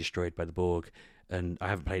galaxy be destroyed by the Borg, and I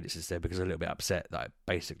haven't played it since then because I'm a little bit upset that I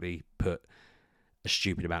basically put a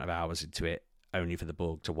stupid amount of hours into it only for the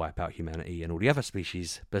Borg to wipe out humanity and all the other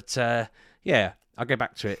species. But I'll go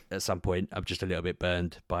back to it at some point. I'm just a little bit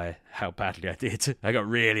burned by how badly I did. I got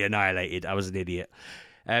really annihilated. I was an idiot.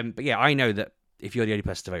 But yeah, I know that if you're the only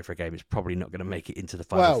person to vote for a game, it's probably not going to make it into the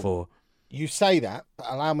final four. You say that, but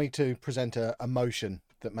allow me to present a motion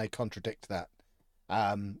that may contradict that.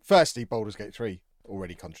 Firstly, Baldur's Gate 3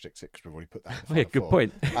 already contradicts it because we've already put that in the good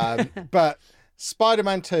point. But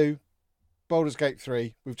Spider-Man 2, Baldur's Gate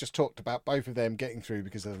 3, we've just talked about both of them getting through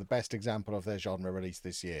because they're the best example of their genre released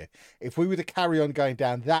this year. If we were to carry on going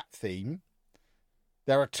down that theme,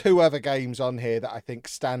 there are 2 other games on here that I think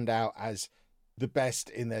stand out as the best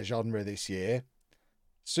in their genre this year.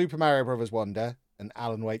 Super Mario Bros. Wonder and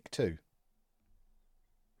Alan Wake 2.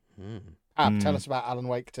 Tell us about Alan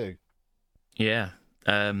Wake 2. Yeah.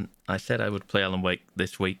 I said I would play Alan Wake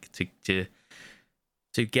this week to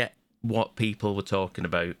get what people were talking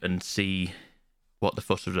about and see what the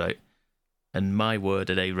fuss was about. And my word,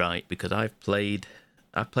 are they right? Because I've played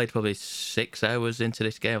probably 6 hours into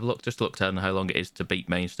this game. I've just looked at how long it is to beat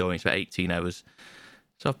main story. It's about 18 hours.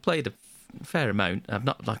 So I've played a fair amount. I've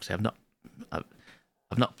not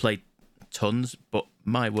played tons, but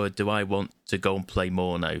my word, do I want to go and play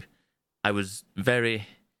more now? I was very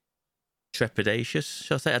trepidatious,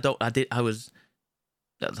 shall I say?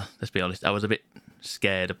 Let's be honest, I was a bit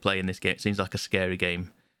scared of playing this game. It seems like a scary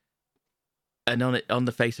game. And on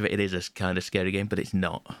the face of it, it is a kind of scary game, but it's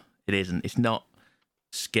not. It isn't. It's not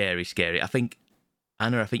scary. I think,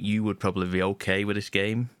 Anna, you would probably be okay with this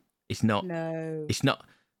game. It's not. No. It's not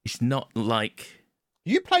like.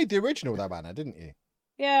 You played the original though, Anna, didn't you?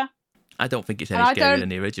 Yeah. I don't think it's any scarier than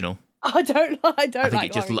the original. I think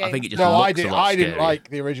it just looks no, I didn't like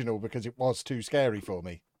the original because it was too scary for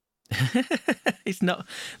me. It's not.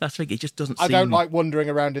 That's the thing. It just doesn't. I don't like wandering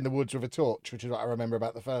around in the woods with a torch, which is what I remember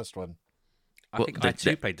about the first one. I think I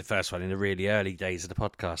too played the first one in the really early days of the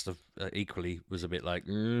podcast. Equally was a bit like.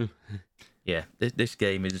 Yeah, this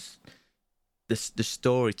game is the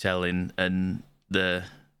storytelling and there's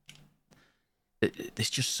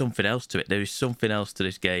just something else to it. There is something else to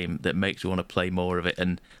this game that makes you want to play more of it.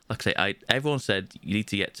 And like I say, everyone said you need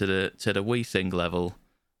to get to the Wii Sing level,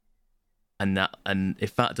 and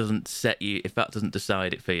if that doesn't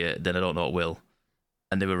decide it for you, then I don't know what will.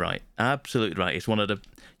 And they were right, absolutely right. It's one of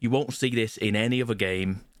you won't see this in any other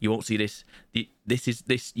game. You won't see this. This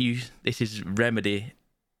is Remedy.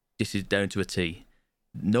 This is down to a T.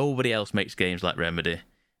 Nobody else makes games like Remedy,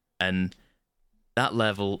 and that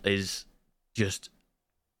level is. Just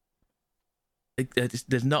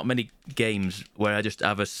there's not many games where I just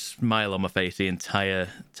have a smile on my face the entire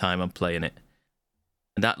time I'm playing it,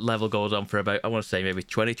 and that level goes on for about, I want to say, maybe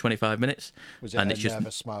 20-25 minutes. Was it and it's just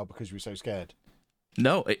nervous smile because you were so scared?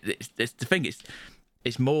 No, it's the thing.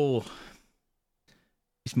 It's more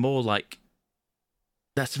like,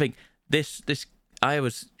 that's the thing. This I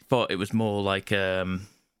always thought it was more like a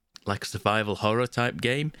survival horror type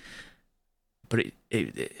game. But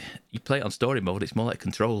you play it on story mode, it's more like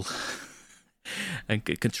Control. And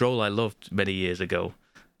Control I loved many years ago,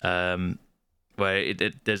 where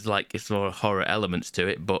there's like, it's more horror elements to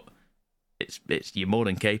it, but it's you're more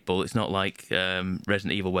than capable. It's not like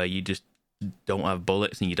Resident Evil where you just don't have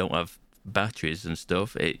bullets and you don't have batteries and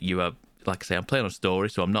stuff. You have, like I say, I'm playing on story,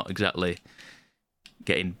 so I'm not exactly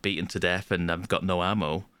getting beaten to death and I've got no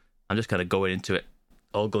ammo. I'm just kind of going into it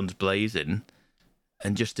all guns blazing.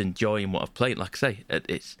 And just enjoying what I've played. Like I say,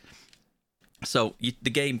 it's so the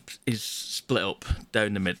game is split up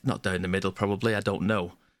down the mid, not down the middle, probably. I don't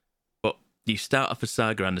know, but you start off as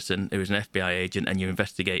Saga Anderson, who is an FBI agent, and you're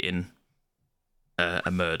investigating a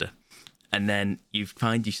murder, and then you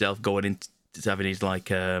find yourself going into having these like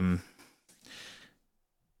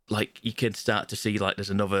you can start to see like there's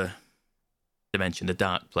another dimension, the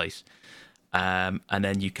dark place, and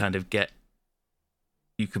then you kind of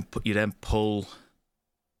you then pull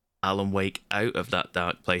Alan Wake out of that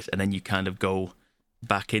dark place, and then you kind of go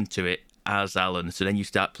back into it as Alan. So then you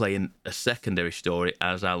start playing a secondary story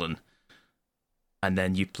as Alan, and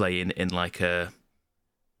then you play in like a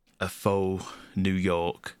faux New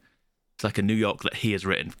York. It's like a New York that he has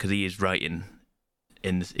written, because he is writing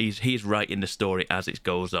he's writing the story as it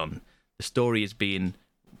goes on. The story is being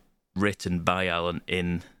written by Alan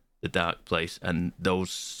in the dark place, and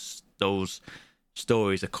those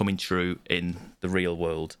stories are coming true in the real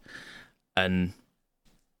world, and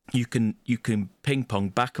you can ping pong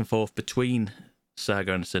back and forth between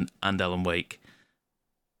Saga Anderson and Alan Wake.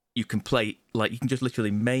 You can play, like, you can just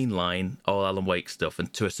literally mainline all Alan Wake stuff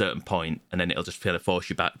and to a certain point, and then it'll just kind of force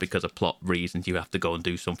you back because of plot reasons. You have to go and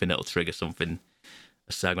do something that'll trigger something.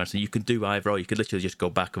 Saga Anderson, you can do either, or you could literally just go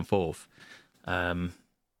back and forth. And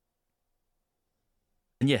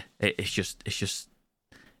yeah, it's just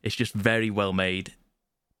very well made,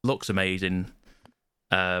 looks amazing,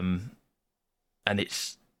 and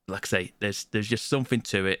it's, like I say, there's just something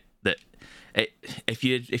to it that if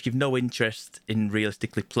you've no interest in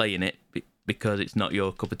realistically playing it because it's not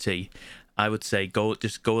your cup of tea, I would say go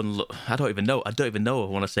and look. I don't even know. I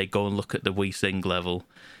want to say go and look at the We Sing level,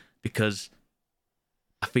 because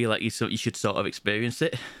I feel like you should sort of experience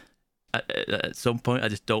it at some point. I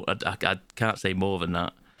just don't. I can't say more than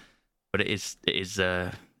that. But it's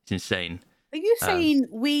insane. Are you saying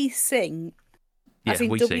We Sing? Yeah, as in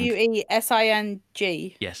We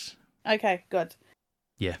WESING? Yes. Okay, good.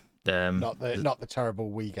 Yeah. Not the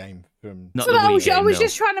terrible Wii game from. Not So the Wii game, I was no.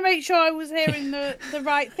 just trying to make sure I was hearing the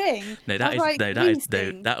right thing. No,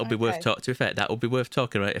 that'll be worth talking. To be fair, that will be worth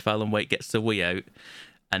talking about if Alan Wake gets the Wii out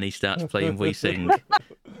and he starts playing We Sing.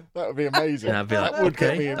 That would be amazing. And I'd be like,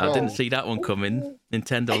 okay, I didn't see that one coming.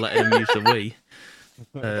 Nintendo letting him use the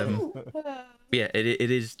Wii. Yeah,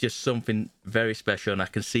 it is just something very special, and I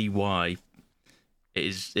can see why it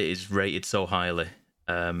is rated so highly.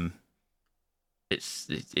 It's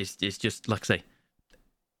just like I say,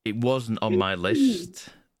 it wasn't on my list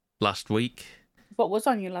last week. What was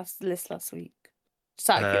on your list last week? Just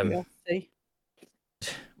out of curiosity.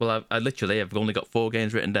 Well, I've only got 4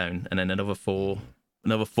 games written down, and then another four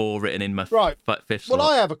written in my fifth slot. Well,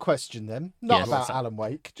 I have a question then, not about Alan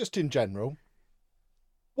Wake, just in general.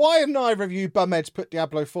 Why have neither of you bumheads put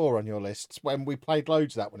Diablo 4 on your lists when we played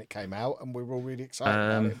loads of that when it came out, and we were all really excited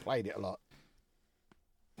about it and played it a lot?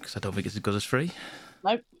 Because I don't think it's as good as 3.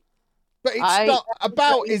 Nope. But it's not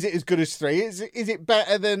about is it as good as 3? Is it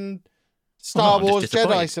better than Star Wars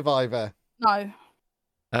Jedi Survivor? No.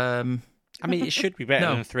 I mean, it should be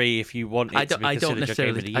better than 3 if you want it to be considered your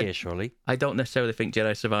game of the year, surely. I don't necessarily think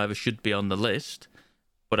Jedi Survivor should be on the list,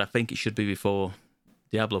 but I think it should be before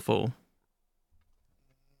Diablo 4.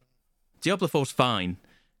 Diablo 4's fine,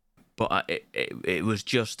 but it was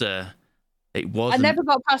just it wasn't. I never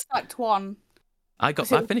got past Act 1. I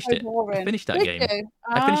finished it. I finished that game.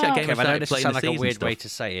 I finished that game. Okay, I know this sounds like a weird stuff. way to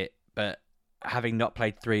say it, but having not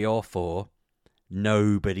played 3 or 4,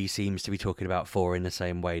 nobody seems to be talking about 4 in the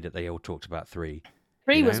same way that they all talked about 3.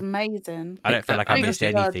 3 was amazing. I don't feel like I missed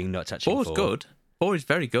anything not touching 4. 4's good. 4 is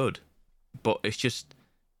very good, but it's just.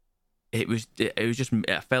 It was just.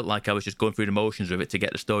 I felt like I was just going through the motions with it to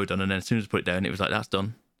get the story done, and then as soon as I put it down, it was like that's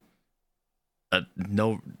done. Like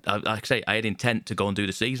I say, I had intent to go and do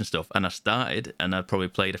the season stuff, and I started, and I probably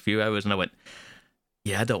played a few hours, and I went,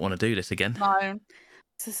 "Yeah, I don't want to do this again." No,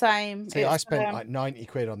 it's the same. See, I spent like 90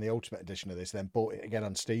 quid on the Ultimate Edition of this, then bought it again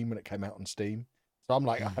on Steam when it came out on Steam. So I'm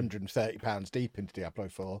like £130 deep into Diablo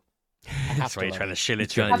 4. That's why you're trying to shill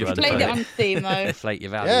it. Have you played it on Steam though? Inflate your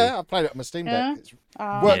value. Yeah, I played it on my Steam Deck. It's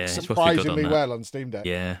worked surprisingly well on Steam Deck.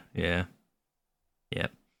 Yeah.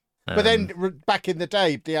 But then back in the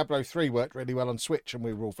day, Diablo 3 worked really well on Switch, and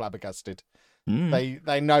we were all flabbergasted.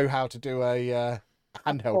 They know how to do a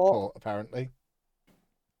handheld port, apparently.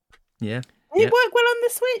 Yeah. It worked well on the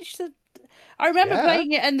Switch. I remember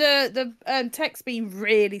playing it and the text being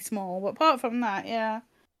really small. But apart from that, yeah.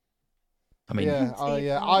 I mean,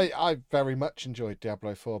 I very much enjoyed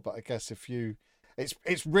Diablo 4, but I guess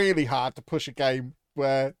it's really hard to push a game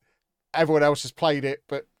where everyone else has played it,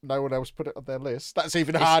 but no one else put it on their list. That's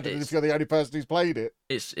even harder than if you're the only person who's played it.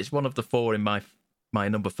 It's one of the 4 in my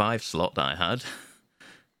number 5 slot that I had.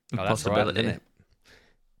 Oh, that's possibility, isn't it?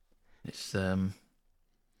 It's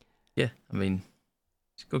yeah. I mean,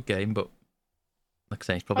 it's a good game, but like I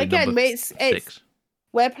say, it's probably number 6.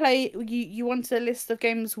 Where you want a list of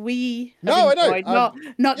games we I enjoyed,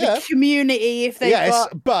 not the community if they've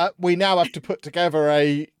got... but we now have to put together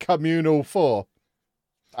a communal 4.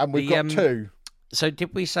 And we've got 2. So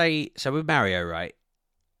did we say with Mario, right?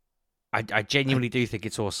 I genuinely do think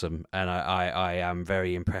it's awesome, and I am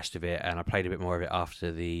very impressed with it. And I played a bit more of it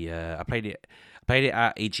after the I played it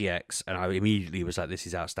at EGX, and I immediately was like, "This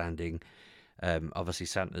is outstanding." Obviously,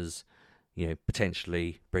 Santa's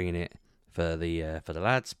potentially bringing it for the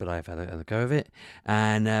lads, but I've had a go of it,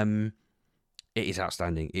 and it is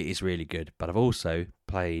outstanding. It is really good. But I've also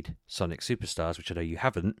played Sonic Superstars, which I know you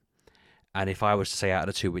haven't. And if I was to say out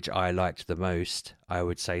of the 2 which I liked the most, I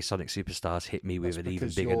would say Sonic Superstars hit me with an even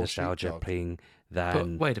bigger nostalgia ping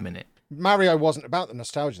than... But wait a minute. Mario wasn't about the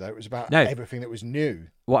nostalgia, though. It was about everything that was new.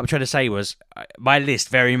 What I'm trying to say was, my list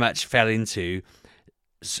very much fell into...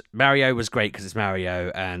 Mario was great because it's Mario,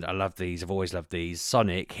 and I love these. I've always loved these.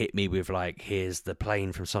 Sonic hit me with, like, here's the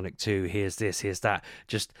plane from Sonic 2, here's this, here's that.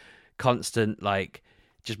 Just constant, like...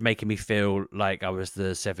 just making me feel like I was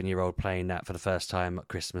the 7-year-old playing that for the first time at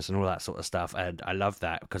Christmas and all that sort of stuff. And I love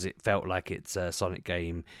that because it felt like it's a Sonic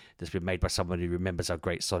game that's been made by someone who remembers how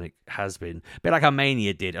great Sonic has been. A bit like how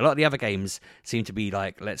Mania did. A lot of the other games seem to be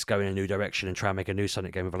like, let's go in a new direction and try and make a new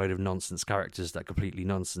Sonic game with a load of nonsense characters that are completely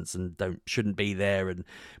nonsense and shouldn't be there and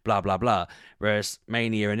blah, blah, blah. Whereas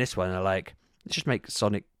Mania and this one are like, let's just make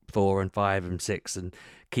Sonic 4 and 5 and 6 and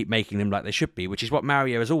keep making them like they should be, which is what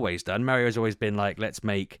Mario has always done. Mario has always been like, let's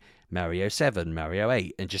make Mario 7, Mario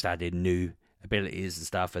 8, and just add in new abilities and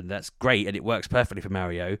stuff, and that's great, and it works perfectly for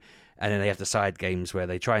Mario. And then they have the side games where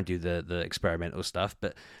they try and do the experimental stuff,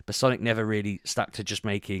 but Sonic never really stuck to just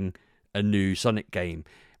making a new Sonic game.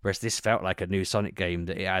 Whereas this felt like a new Sonic game,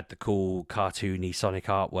 that it had the cool cartoony Sonic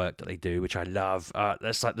artwork that they do, which I love.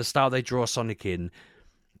 That's like the style they draw Sonic in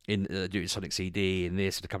doing Sonic CD and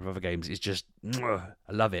this and a couple of other games is just, I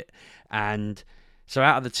love it. And so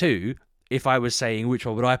out of the two, if I was saying which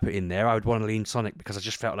one would I put in there, I would want to lean Sonic, because I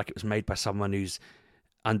just felt like it was made by someone who's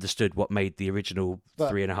understood what made the original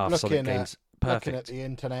 3.5 Sonic games perfect. Looking at the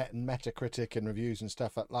internet and Metacritic and reviews and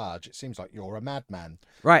stuff at large, it seems like you're a madman.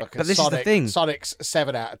 Right, but this is the thing. Sonic's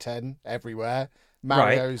 7 out of 10 everywhere.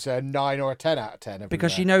 Mario's a 9 or a 10 out of 10 everywhere.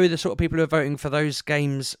 Because you know the sort of people who are voting for those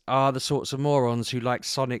games are the sorts of morons who like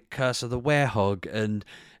Sonic Curse of the Werehog and,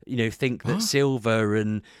 you know, think that Silver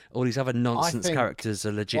and all these other nonsense characters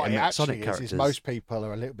are legitimate Sonic characters. Most people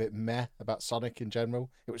are a little bit meh about Sonic in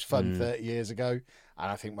general. It was fun 30 years ago,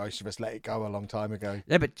 and I think most of us let it go a long time ago.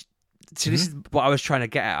 Yeah, but so this is what I was trying to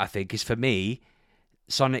get at, I think, is for me,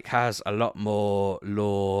 Sonic has a lot more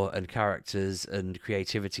lore and characters and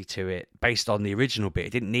creativity to it based on the original bit. It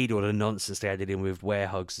didn't need all the nonsense they added in with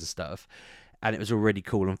werehogs and stuff, and it was already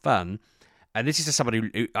cool and fun. And this is just somebody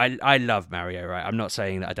who I love Mario, right? I'm not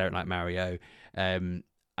saying that I don't like Mario. I'm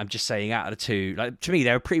just saying out of the two, like, to me,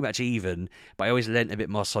 they were pretty much even, but I always lent a bit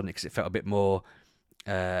more Sonic because it felt a bit more...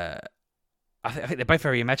 I think they're both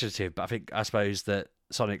very imaginative, but I suppose that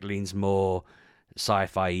Sonic leans more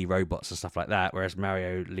sci-fi robots and stuff like that, whereas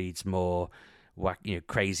Mario leads more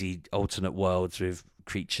crazy alternate worlds with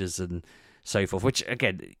creatures and so forth, which,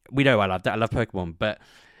 again, we know I love that. I love Pokemon, but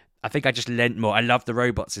I think I just lent more. I love the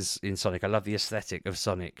robots in Sonic. I love the aesthetic of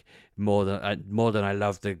Sonic more than I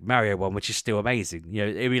love the Mario one, which is still amazing. You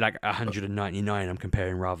know, it'd be like 199 I'm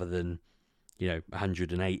comparing rather than,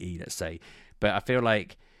 180, let's say. But I feel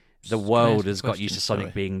like the world has got used to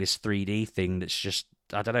Sonic being this 3D thing that's just,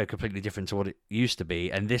 I don't know, completely different to what it used to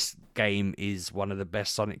be. And this game is one of the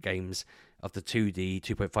best Sonic games of the 2D,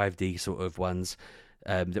 2.5D sort of ones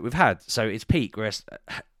that we've had. So it's peak. Whereas,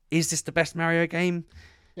 is this the best Mario game?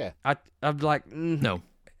 Yeah. I'm like, no.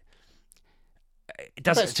 It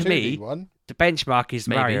doesn't, to me, one. The benchmark is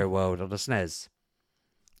Mario World on the SNES.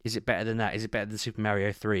 Is it better than that? Is it better than Super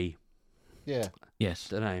Mario 3? Yeah. Yes.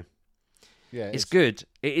 I don't know. Yeah, it's good.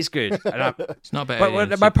 It is good. And it's not better.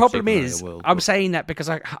 But my problem is, I'm saying that because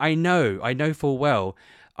I know full well.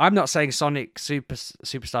 I'm not saying Sonic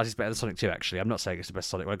Superstars is better than Sonic 2. Actually, I'm not saying it's the best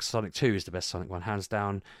Sonic one. Sonic 2 is the best Sonic one, hands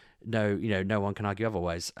down. No, no one can argue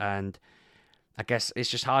otherwise. And I guess it's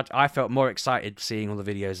just hard. I felt more excited seeing all the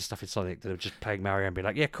videos and stuff in Sonic than just playing Mario and be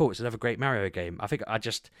like, yeah, cool, it's another great Mario game. I think I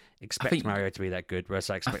just expect Mario to be that good, whereas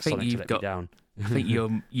I expect Sonic to let me down. I think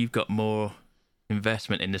you've got more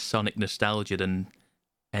investment in the Sonic nostalgia than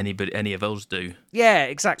any of us do. Yeah,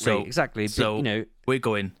 exactly. So but, we're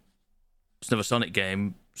going, it's another Sonic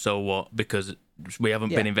game, so what? Because we haven't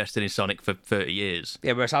been invested in Sonic for 30 years.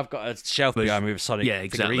 Yeah, whereas I've got a shelf behind me with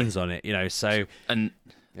Sonic figurines on it, so... And...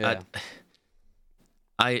 Yeah.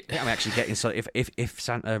 I think I'm actually getting Sonic. If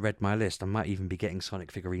Santa read my list, I might even be getting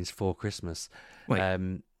Sonic figurines for Christmas.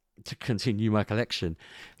 To continue my collection,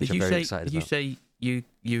 which I'm very excited about. Did you say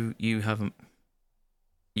you haven't?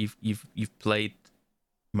 You've played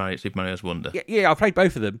Super Mario's Wonder? Yeah, I've played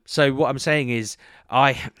both of them. So what I'm saying is,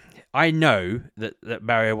 I know that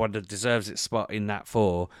Mario Wonder deserves its spot in that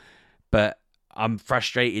 4, but I'm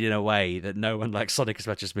frustrated in a way that no one likes Sonic as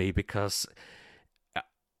much as me, because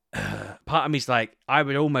part of me's like, I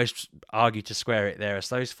would almost argue to square it there as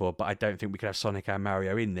those 4, but I don't think we could have Sonic and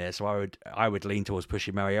Mario in there, so I would lean towards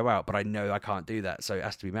pushing Mario out, but I know I can't do that, so it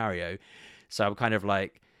has to be Mario. So I'm kind of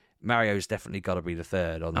like, Mario's definitely got to be the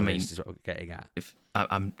 3rd on the list, is what we're getting at.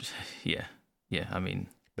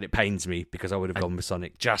 But it pains me because I would have gone with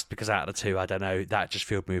Sonic, just because out of the 2, I don't know, that just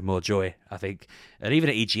filled me with more joy, I think. And even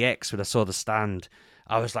at EGX, when I saw the stand,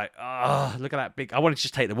 I was like, oh, look at that big... I wanted to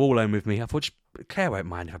just take the wall home with me. I thought, Claire won't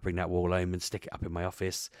mind if I bring that wall home and stick it up in my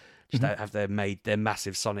office. Just have their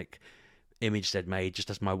massive Sonic image they'd made just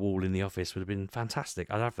as my wall in the office would have been fantastic.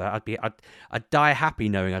 I'd have that. I'd die happy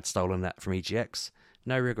knowing I'd stolen that from EGX.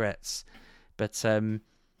 No regrets. But,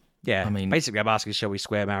 basically I'm asking, shall we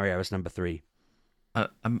square Mario as number 3?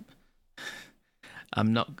 I'm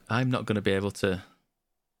not going to be able to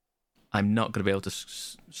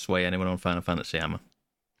sway anyone on Final Fantasy, am I?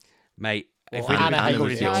 Mate, if Anna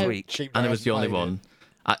we did it this week, and it was the only one.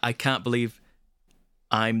 I can't believe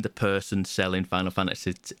I'm the person selling Final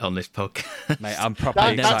Fantasy on this podcast. Mate, I'm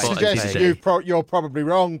properly that excited. suggests you're probably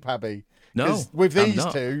wrong, Pabby. No, with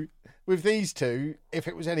these two, if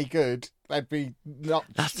it was any good, they'd be not.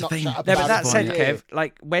 That's the not thing. shut up No, but about that it said, for a year. Kev,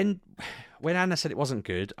 like when Anna said it wasn't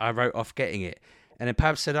good, I wrote off getting it, and then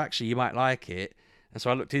Pab said, actually, you might like it, and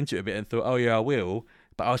so I looked into it a bit and thought, oh yeah, I will.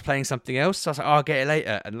 But I was playing something else, so I was like, oh, I'll get it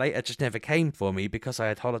later, and later just never came for me because I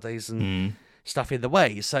had holidays and stuff in the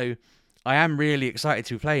way. So I am really excited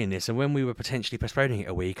to be playing this, and when we were potentially postponing it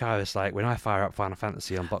a week, I was like, when I fire up Final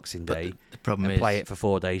Fantasy on Boxing Day and play it for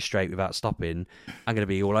 4 days straight without stopping, I'm going to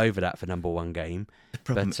be all over that for number one game.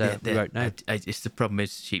 We won't know. It's the problem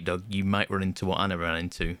is, Sheepdog, you might run into what Anna ran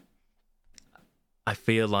into. I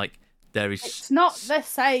feel like there is... It's not the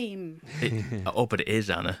same. But it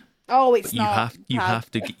is, Anna. Oh, it's not. You have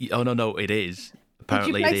to... Oh, no, it is.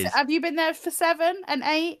 Apparently it is. Have you been there for 7 and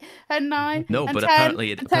 8 and 9 No, and but 10,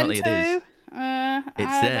 apparently it is.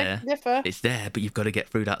 It's there. It's there, but you've got to get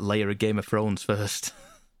through that layer of Game of Thrones first.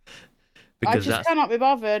 Because I just cannot be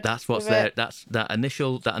bothered. That's what's there. That's that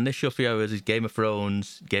initial 3 hours is Game of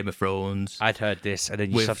Thrones. I'd heard this, and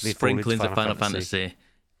then you with suddenly sprinklings of Final Fantasy.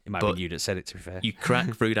 It might be you that said it, to be fair. You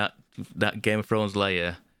crack through that Game of Thrones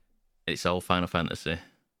layer, it's all Final Fantasy.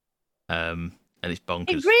 And it's bonkers.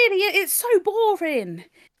 It really is. It's so boring.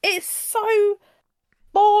 It's so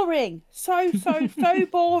boring. So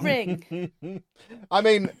boring. I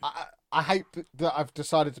mean, I hate that I've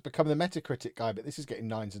decided to become the Metacritic guy, but this is getting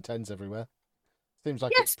 9s and 10s everywhere. Seems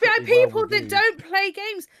like yes, but people that don't play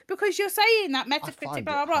games, because you're saying that Metacritic,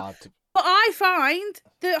 blah, blah, blah. But I find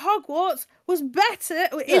that Hogwarts is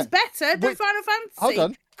better than Final Fantasy. Hold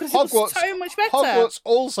on. Because it was so much better. Hogwarts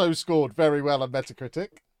also scored very well on Metacritic.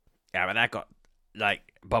 Yeah, but that got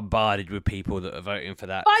bombarded with people that are voting for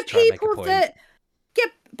that. By people who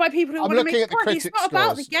want to make a point. It's not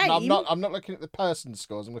about the game. No, I'm not looking at the person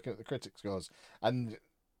scores. I'm looking at the critic scores. And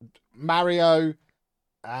Mario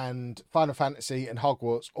and Final Fantasy and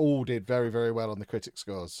Hogwarts all did very, very well on the critic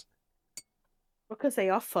scores. Because they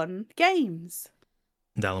are fun games.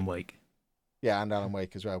 And Alan Wake. Yeah, and Alan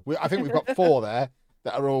Wake as well. I think we've got 4 there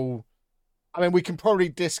that are all... I mean, we can probably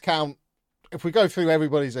discount... If we go through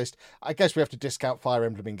everybody's list, I guess we have to discount Fire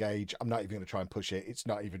Emblem Engage. I'm not even going to try and push it. It's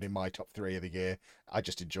not even in my top 3 of the year. I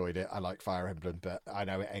just enjoyed it. I like Fire Emblem, but I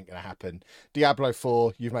know it ain't going to happen. Diablo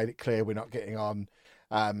 4, you've made it clear we're not getting on.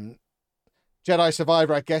 Jedi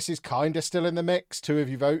Survivor, I guess, is kind of still in the mix. 2 of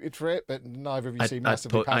you voted for it, but neither of you seem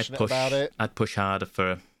massively passionate about it. I'd push harder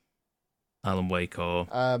for Alan Wake or...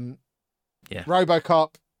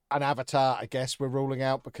 RoboCop and Avatar, I guess, we're ruling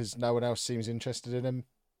out because no one else seems interested in them.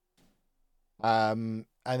 And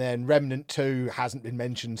then Remnant 2 hasn't been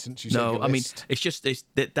mentioned since you said your list. Mean, it's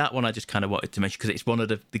that one I just kind of wanted to mention because it's one of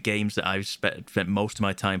the games that I've spent most of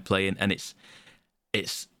my time playing, and it's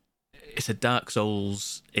a Dark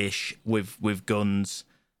Souls-ish with guns,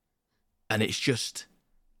 and it's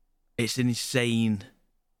an insane,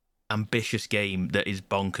 ambitious game that is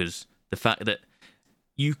bonkers. The fact that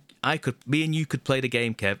me and you could play the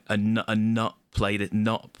game, Kev, and not play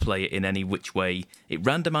it in any which way. It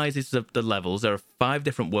randomizes the levels. There are 5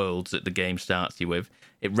 different worlds that the game starts you with.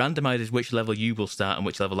 It randomizes which level you will start and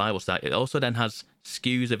which level I will start. It also then has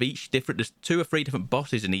skews of each different... There's 2 or 3 different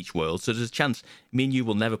bosses in each world, so there's a chance me and you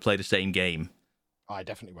will never play the same game. I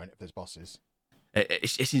definitely won't if there's bosses.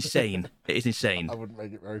 It's insane. It is insane. I wouldn't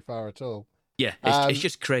make it very far at all. Yeah, it's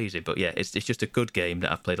just crazy, but yeah, it's just a good game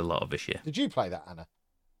that I've played a lot of this year. Did you play that, Anna?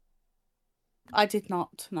 I did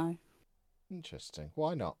not, no. Interesting.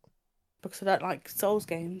 Why not? Because I don't like Souls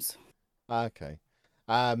games. Okay.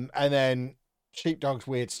 And then Sheepdog's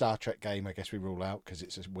weird Star Trek game, I guess we rule out because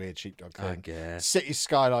it's a weird Sheepdog thing. I guess. Cities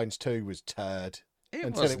Skylines 2 was turd.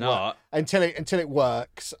 Until it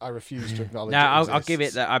works, I refuse to acknowledge. Now I'll give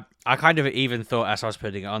it that. I kind of even thought as I was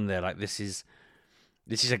putting it on there, like this is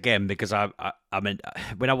again because I mean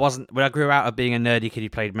when I grew out of being a nerdy kid who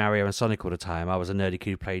played Mario and Sonic all the time, I was a nerdy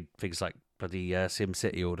kid who played things like bloody Sim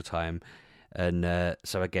City all the time. And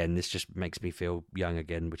so again, this just makes me feel young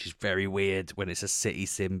again, which is very weird when it's a city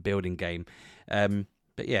sim building game.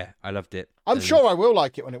 But yeah, I loved it. I'm sure I will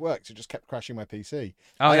like it when it works. It just kept crashing my PC.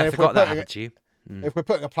 Oh, yeah, I forgot that happened to you. If we're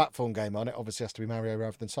putting a platform game on, it obviously has to be Mario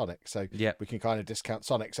rather than Sonic. So yeah, we can kind of discount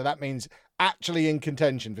Sonic. So that means actually in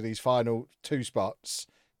contention for these final 2 spots,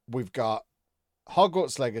 we've got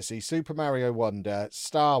Hogwarts Legacy, Super Mario Wonder,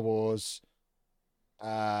 Star Wars,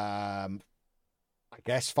 I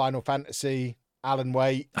guess Final Fantasy, Alan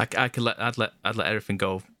Wake. I'd let everything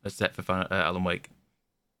go except for Alan Wake.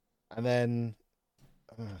 And then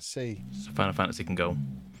see. So Final Fantasy can go.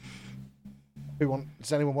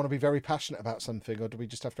 Does anyone want to be very passionate about something, or do we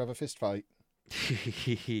just have to have a fist fight?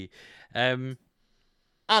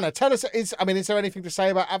 Anna, tell us, is there anything to say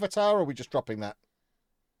about Avatar, or are we just dropping that?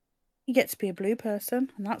 You get to be a blue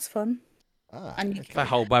person, and that's fun. And if I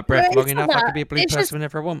hold my breath long enough, I can be a blue person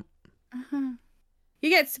whenever I want. You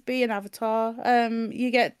get to be an Avatar.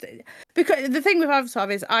 Because the thing with Avatar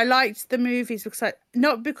is, I liked the movies because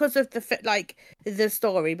not because of the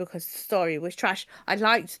story, because the story was trash. I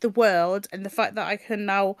liked the world, and the fact that I can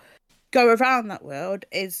now go around that world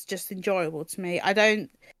is just enjoyable to me. I don't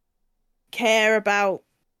care about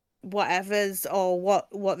whatever's or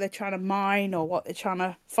what they're trying to mine or what they're trying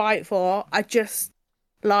to fight for. I just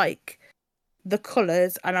like the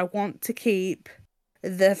colours, and I want to keep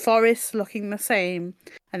the forest looking the same,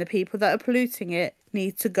 and the people that are polluting it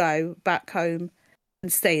need to go back home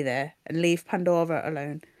and stay there and leave Pandora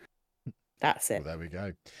alone. That's it. Well, there we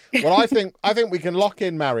go. Well, I think we can lock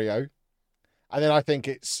in Mario, and then I think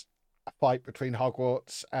it's a fight between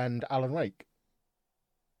Hogwarts and Alan Wake.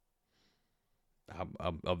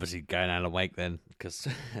 I'm obviously going Alan Wake then, because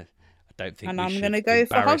I don't think I'm going to go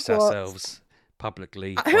for embarrass Hogwarts ourselves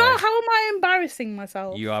publicly. How am I embarrassing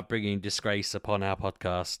myself? You are bringing disgrace upon our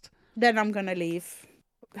podcast. Then I'm going to leave.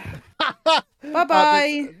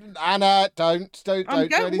 Bye-bye. Anna, don't do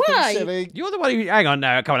anything silly. You're the one who... Hang on,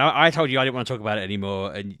 no, come on. I told you I didn't want to talk about it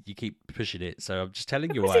anymore, and you keep pushing it, so I'm just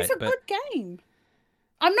telling you why. It's a good game.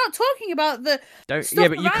 I'm not talking about the stuff yeah,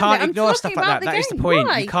 but you can't ignore stuff like that. That is the point.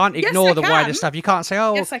 Why? You can't ignore the wider stuff. You can't say,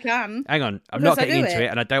 "Oh, yes, I can." Hang on, I'm not getting into it,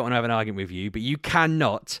 and I don't want to have an argument with you. But you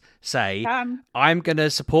cannot say, "I'm going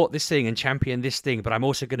to support this thing and champion this thing," but I'm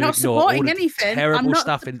also going to ignore all the terrible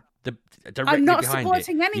stuff in the directly behind it. I'm not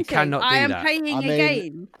supporting anything. You cannot do I am that. playing a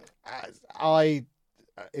game. I,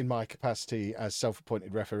 in my capacity as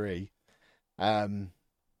self-appointed referee, I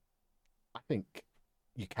think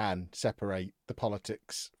you can separate the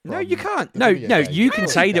politics. No, you can't. No, you can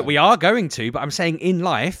say that we are going to, but I'm saying in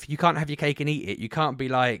life, you can't have your cake and eat it. You can't be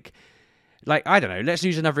like, I don't know, let's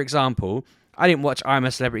use another example. I didn't watch I'm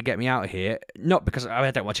a Celebrity, Get Me Out of Here, not because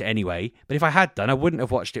I don't watch it anyway, but if I had done, I wouldn't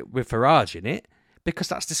have watched it with Farage in it, because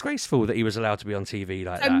that's disgraceful that he was allowed to be on TV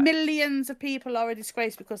like that. Millions of people are a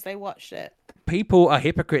disgrace because they watched it. People are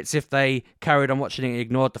hypocrites if they carried on watching it and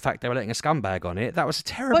ignored the fact they were letting a scumbag on it. That was a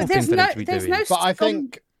terrible thing for them to be doing. But I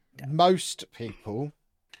think most people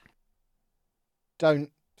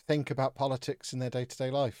don't think about politics in their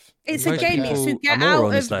day-to-day life. It's a game to get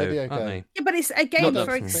out of. Though, aren't they? Yeah, but it's a game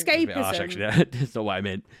for escapism. Actually, that's not what I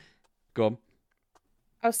meant. Go on.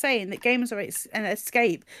 I was saying that games are an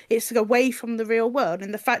escape. It's away from the real world,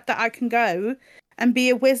 and the fact that I can go and be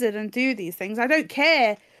a wizard and do these things. I don't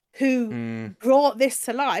care who brought this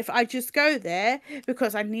to life. I just go there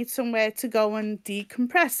because I need somewhere to go and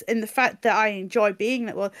decompress. And the fact that I enjoy being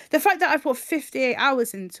that world, the fact that I put 58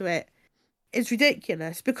 hours into it is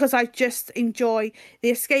ridiculous, because I just enjoy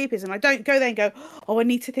the escapism. I don't go there and go, oh, I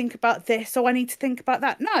need to think about this, or I need to think about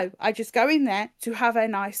that. No, I just go in there to have a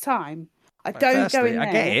nice time. I don't go in there.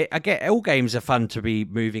 I get it. I get all games are fun to be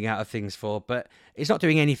moving out of things for, but it's not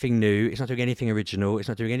doing anything new. It's not doing anything original. It's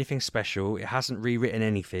not doing anything special. It hasn't rewritten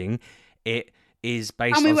anything. It is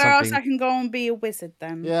based on something. Tell me where else I can go and be a wizard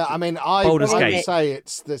then. Yeah, I mean, I would say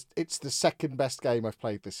it's the second best game I've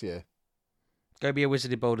played this year. Go be a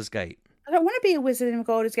wizard in Baldur's Gate. I don't want to be a wizard in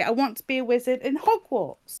Baldur's Gate. I want to be a wizard in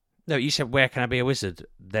Hogwarts. No, you said, where can I be a wizard?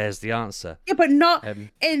 There's the answer. Yeah, but not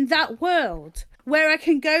in that world. Where I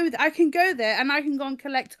can go there and I can go and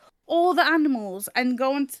collect all the animals and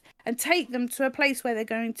go and take them to a place where they're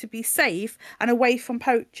going to be safe and away from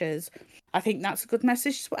poachers. I think that's a good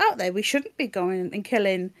message to put out there. We shouldn't be going and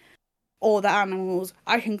killing all the animals.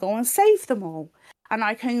 I can go and save them all. And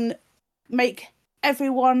I can make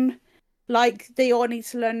everyone, like, they all need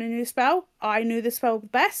to learn a new spell. I knew the spell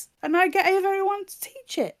best, and I get everyone to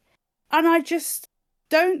teach it. And I just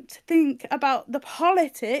don't think about the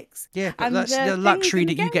politics. Yeah, but that's the luxury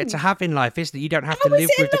that you get to have in life, isn't it? You don't have to live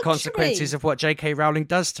with the consequences of what J.K. Rowling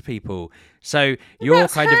does to people. So you're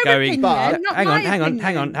kind of going,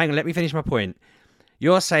 hang on, let me finish my point.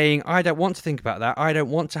 You're saying, I don't want to think about that. I don't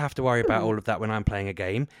want to have to worry about all of that when I'm playing a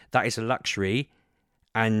game. That is a luxury.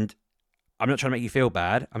 And I'm not trying to make you feel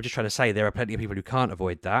bad. I'm just trying to say there are plenty of people who can't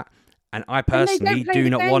avoid that. And I personally do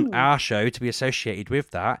not want our show to be associated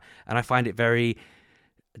with that. And I find it very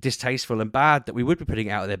distasteful and bad that we would be putting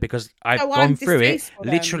it out there, because I've gone through it.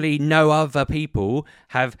 Literally no other people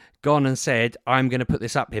have gone and said, I'm going to put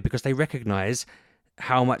this up here, because they recognise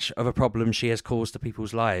how much of a problem she has caused to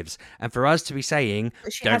people's lives. And for us to be saying,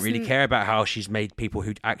 don't really care about how she's made people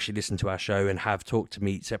who actually listen to our show and have talked to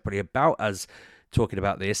me separately about us talking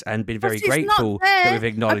about this and been very grateful that we've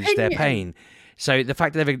acknowledged their pain. So the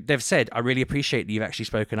fact that they've said, I really appreciate that you've actually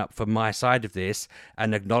spoken up for my side of this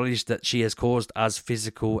and acknowledged that she has caused us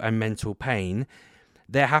physical and mental pain.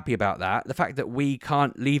 They're happy about that. The fact that we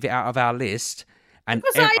can't leave it out of our list, and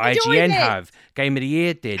IGN have, Game of the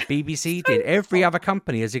Year did, BBC did, every other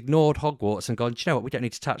company has ignored Hogwarts and gone, do you know what, we don't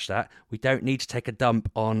need to touch that. We don't need to take a dump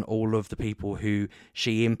on all of the people who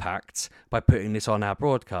she impacts by putting this on our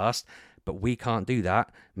broadcast, but we can't do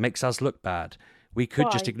that. Makes us look bad. We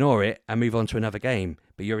could just ignore it and move on to another game,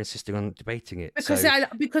 but you're insisting on debating it. Because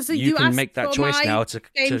so you can make that choice now to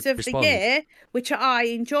games of respond. the year, which I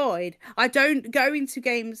enjoyed. I don't go into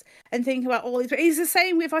games and think about all these. It's the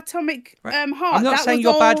same with Atomic Heart. I'm not saying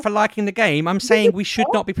you're bad for liking the game. I'm saying we should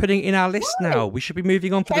not be putting it in our list now. We should be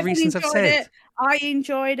moving on for the reasons I've said. I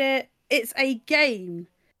enjoyed it. It's a game.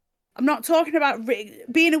 I'm not talking about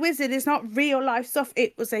being a wizard is not real life stuff.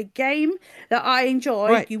 It was a game that I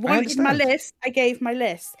enjoyed. Right, you wanted my list. I gave my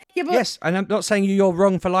list. Yeah, but... Yes, and I'm not saying you're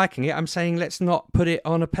wrong for liking it. I'm saying let's not put it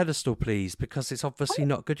on a pedestal, please, because it's obviously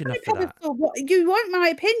not good enough for that. You want my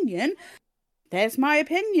opinion? There's my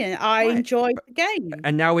opinion. I enjoyed the game.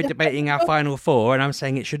 And now we're debating our final four, and I'm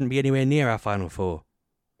saying it shouldn't be anywhere near our final four.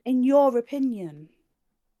 In your opinion?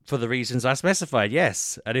 For the reasons I specified,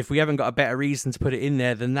 yes. And if we haven't got a better reason to put it in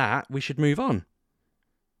there than that, we should move on.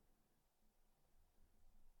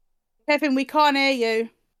 Kevin, we can't hear you.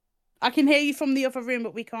 I can hear you from the other room,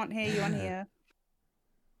 but we can't hear you on here.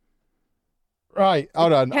 Right,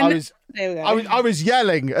 hold on. I was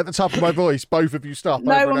yelling at the top of my voice. Both of you stop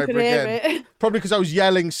no over one and over could hear again. it. Probably because I was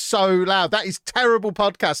yelling so loud. That is terrible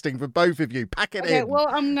podcasting for both of you. Pack it in. Well,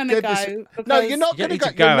 I'm going to go. Because... No, you're not going to go.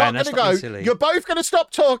 You're not going to go. You're both going to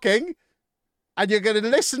stop talking, and you're going to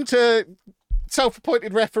listen to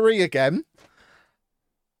self-appointed referee again.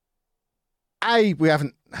 A, we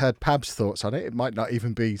haven't heard Pab's thoughts on it. It might not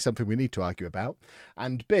even be something we need to argue about.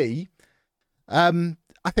 And B,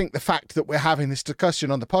 I think the fact that we're having this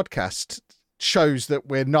discussion on the podcast shows that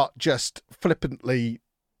we're not just flippantly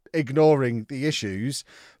ignoring the issues,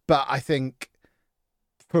 but I think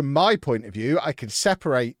from my point of view, I can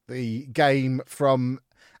separate the game from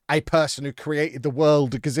a person who created the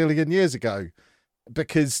world a gazillion years ago,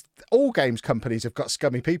 because all games companies have got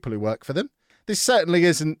scummy people who work for them. This certainly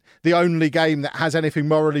isn't the only game that has anything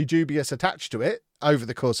morally dubious attached to it over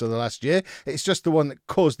the course of the last year. It's just the one that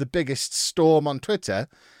caused the biggest storm on Twitter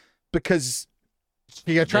because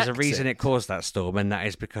she attracts There's a reason it caused that storm, and that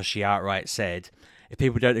is because she outright said, if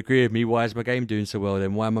people don't agree with me, why is my game doing so well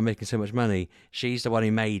then? Why am I making so much money? She's the one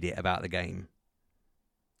who made it about the game.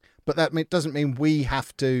 But that doesn't mean we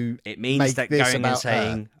have to. It means that going and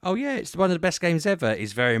saying, "Oh yeah, it's one of the best games ever,"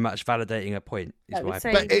 is very much validating a point. But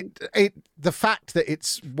the fact that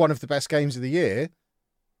it's one of the best games of the year.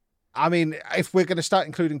 I mean, if we're going to start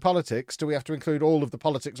including politics, do we have to include all of the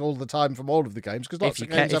politics all the time from all of the games? Because if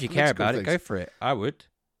you care about it, go for it. I would.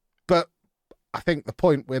 But I think the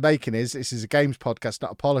point we're making is this is a games podcast,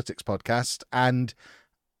 not a politics podcast, and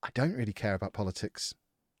I don't really care about politics.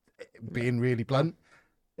 Being really blunt.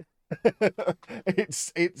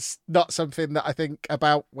 It's not something that I think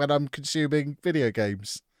about when I'm consuming video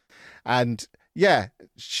games. And yeah,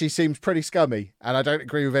 she seems pretty scummy, and I don't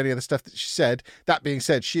agree with any of the stuff that she said. That being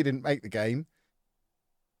said, she didn't make the game,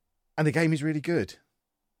 and the game is really good.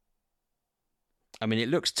 I mean, it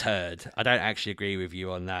looks turd. I don't actually agree with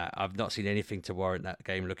you on that. I've not seen anything to warrant that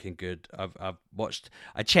game looking good.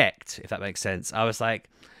 I checked, if that makes sense. I was like,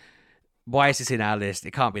 why is this in our list?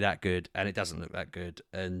 It can't be that good, and it doesn't look that good.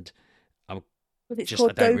 And I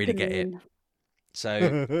don't really get it.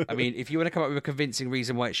 So, I mean, if you want to come up with a convincing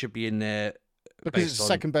reason why it should be in there, because it's the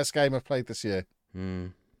second best game I've played this year,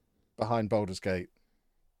 behind Baldur's Gate.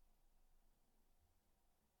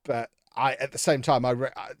 But at the same time,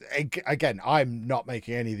 again, I'm not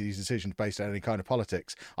making any of these decisions based on any kind of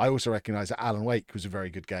politics. I also recognise that Alan Wake was a very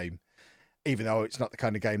good game, even though it's not the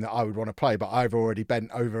kind of game that I would want to play. But I've already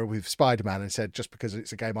bent over with Spider-Man and said just because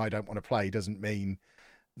it's a game I don't want to play doesn't mean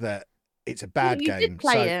that it's a bad game. You did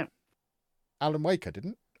play it. Alan Wake, I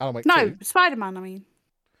didn't. Alan Wake 2. Spider-Man, I mean.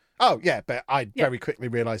 Oh yeah, but I very quickly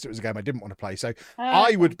realised it was a game I didn't want to play. So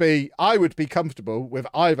I would be comfortable with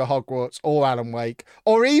either Hogwarts or Alan Wake,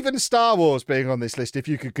 or even Star Wars being on this list if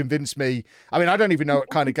you could convince me. I mean, I don't even know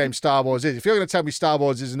what kind of game Star Wars is. If you're going to tell me Star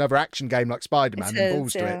Wars is another action game like Spider-Man, then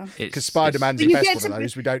balls to it. Because Spider-Man's the best one of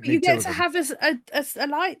those. We don't need two of them. You get to have a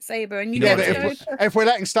lightsaber, and if we're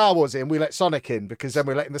letting Star Wars in, we let Sonic in, because then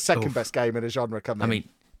we're letting the second best game in a genre come in. I mean,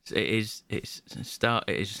 it's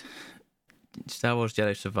Star Wars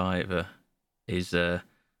Jedi Survivor is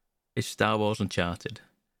Star Wars Uncharted.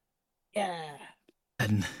 Yeah.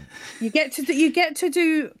 And you get to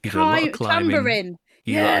do clambering.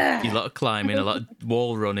 A lot of climbing, a lot of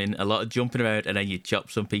wall running, a lot of jumping around, and then you chop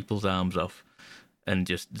some people's arms off and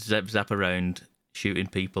just zap around, shooting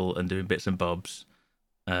people and doing bits and bobs.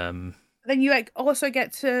 Then you also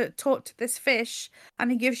get to talk to this fish,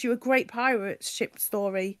 and he gives you a great pirate ship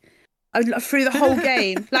story through the whole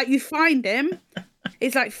game. Like, you find him,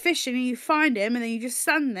 it's like fishing, and you find him, and then you just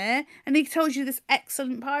stand there, and he tells you this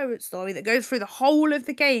excellent pirate story that goes through the whole of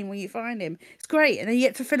the game when you find him. It's great, and then you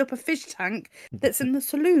get to fill up a fish tank that's in the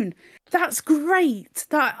saloon. That's great.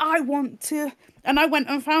 That I want to, and I went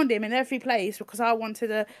and found him in every place because I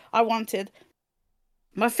wanted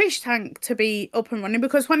my fish tank to be up and running,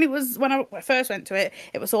 because when I first went to it,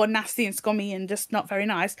 it was all nasty and scummy and just not very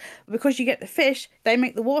nice. Because you get the fish, they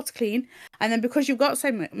make the water clean, and then because you've got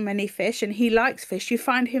so many fish and he likes fish, you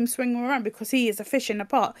find him swinging around because he is a fish in a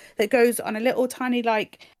pot that goes on a little tiny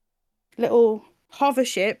little hover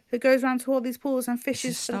ship that goes around to all these pools and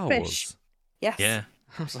fishes for the fish. Yes. Yeah.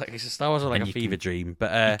 I was like, it's a Star Wars or like a fever dream,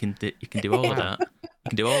 but you can do all of that. You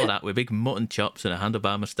can do all of that with big mutton chops and a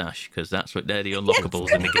handlebar moustache, because they're the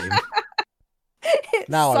unlockables in the game.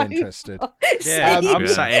 Now I'm interested. Yeah, I'm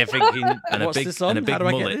sat here thinking, what's this on? And a big How do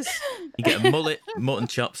I mullet. get this? You get a mullet, mutton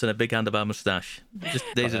chops, and a big handlebar moustache.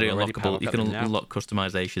 These are the unlockable. You can unlock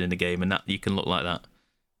customization in the game, and that you can look like that.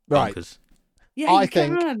 Right. Bonkers. Yeah, I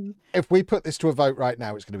think if we put this to a vote right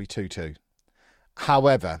now, it's going to be 2-2.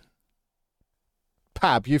 However,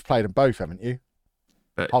 Pab, you've played them both, haven't you?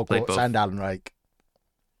 Hogwarts and Alan Wake.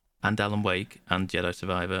 And Alan Wake and Jedi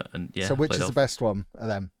Survivor. And yeah. So which is the best one of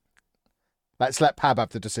them? Let's let Pab have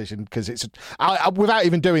the decision, because it's without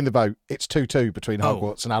even doing the vote, it's 2-2 between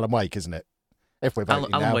Hogwarts and Alan Wake, isn't it? If we're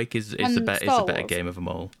voting Alan now. Wake is the better game of them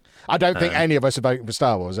all. I don't think any of us are voting for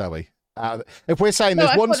Star Wars, are we? If we're saying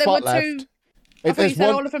there's one spot left, if there's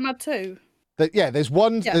one, all of them had two. There's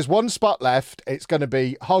one spot left. It's going to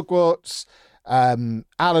be Hogwarts,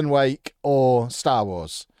 Alan Wake, or Star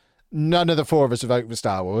Wars. None of the four of us are voting for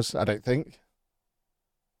Star Wars, I don't think.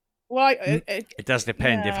 Well, it does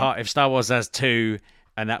depend. Yeah. If Star Wars has two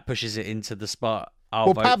and that pushes it into the spot,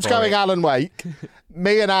 I'll vote Pab's for going it. Alan Wake.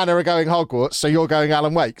 Me and Anna are going Hogwarts, so you're going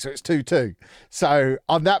Alan Wake, so it's 2-2. So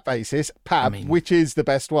on that basis, Pab, which is the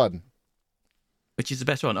best one? Which is the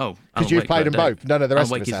best one? Oh, because you've played them both. None of the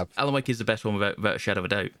rest of us have. Alan Wake is the best one without a shadow of a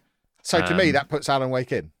doubt. So to me, that puts Alan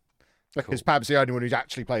Wake in, because Pab's the only one who's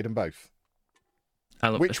actually played them both.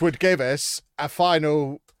 Which would give us a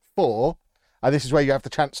final four, and this is where you have the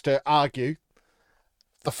chance to argue.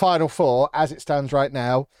 The final four, as it stands right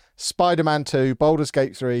now: Spider-Man 2, Baldur's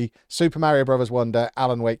Gate 3, Super Mario Bros. Wonder,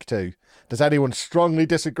 Alan Wake 2. Does anyone strongly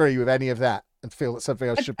disagree with any of that and feel that something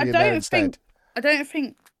else should be in there instead? I don't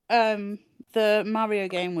think the Mario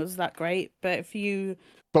game was that great, but if you...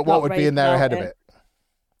 But what would be in there ahead of it?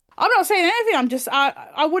 I'm not saying anything. I'm just...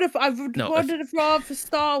 I would have rather for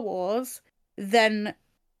Star Wars than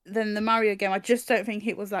the Mario game. I just don't think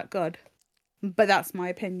it was that good. But that's my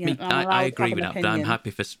opinion. I agree with that, but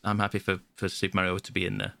I'm happy for Super Mario to be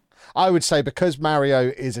in there. I would say because Mario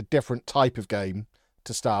is a different type of game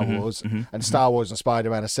to Star Wars, and Star Wars and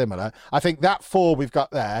Spider-Man are similar, I think that four we've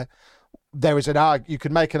got there is you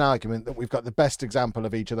could make an argument that we've got the best example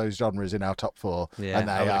of each of those genres in our top four, and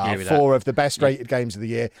they are four of the best rated games of the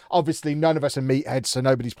year. Obviously, none of us are meatheads, so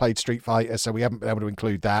nobody's played Street Fighter, so we haven't been able to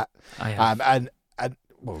include that. I have.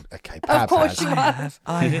 Well, okay, Pab of course has. You have.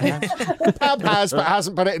 I have. Pab has, but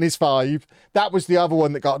hasn't put it in his 5. That was the other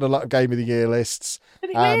one that got on a lot of Game of the Year lists.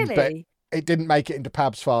 Did it really? But it didn't make it into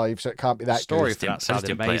Pab's 5, so it can't be that story good. For that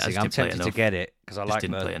sounded amazing. I'm tempted to get it because I like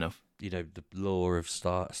play enough. The lore of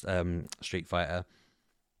Street Fighter.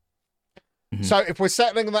 So if we're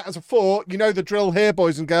settling on that as a 4, you know the drill here,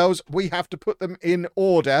 boys and girls. We have to put them in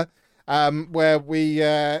order, where we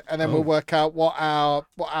and then we'll work out what our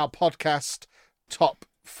podcast top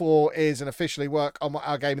 4 is and officially work on what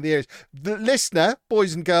our game of the year is. The listener,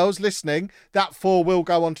 boys and girls listening, that 4 will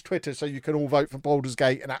go onto Twitter, so you can all vote for Baldur's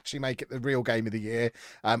Gate and actually make it the real game of the year.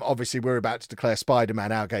 Obviously, we're about to declare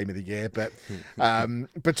Spider-Man our game of the year, but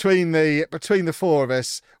between the 4 of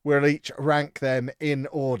us, we'll each rank them in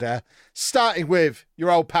order. Starting with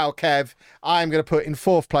your old pal Kev, I'm going to put in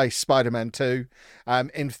 4th place Spider-Man 2,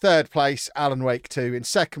 in 3rd place Alan Wake 2, in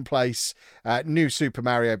 2nd place New Super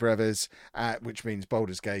Mario Brothers, which means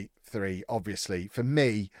Baldur's Gate 3, obviously, for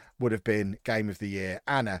me, would have been Game of the Year.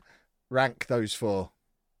 Anna, rank those 4.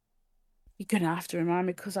 You're going to have to remind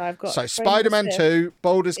me because I've got... So Spider-Man 2,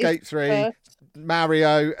 Baldur's Gate 3, first,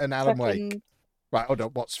 Mario and Alan Wake. Right, hold on.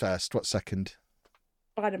 What's first? What's second?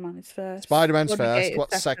 Spider-Man is first. Spider-Man's first.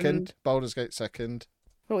 What's second? Baldur's Gate second.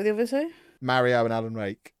 What were the other two? Mario and Alan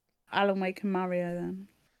Wake. Alan Wake and Mario then.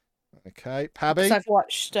 Okay. Pabby? Because I've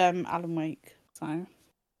watched Alan Wake. So.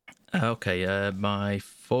 Okay, my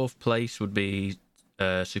fourth place would be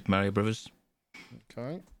Super Mario Brothers.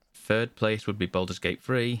 Okay. Third place would be Baldur's Gate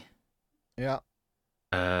 3. Yeah.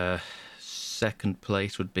 Second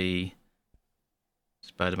place would be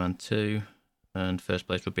Spider-Man 2. And first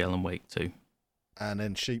place would be Alan Wake 2. And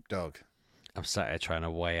then Sheepdog. I'm sat here trying to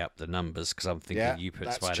weigh up the numbers because I'm thinking you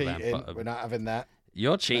put Spider-Man cheating. bottom. We're not having that.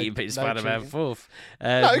 You're cheating, putting Spider-Man fourth.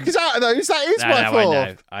 No, because that is my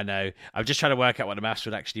fourth. I know. I'm just trying to work out what the maths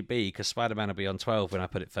would actually be because Spider-Man will be on 12 when I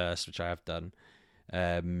put it first, which I have done.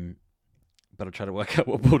 But I'm trying to work out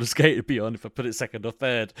what Baldur's Gate would be on if I put it second or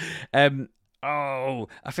third.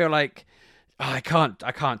 I feel like I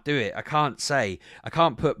can't do it. I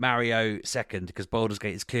can't put Mario second because Baldur's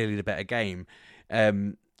Gate is clearly the better game.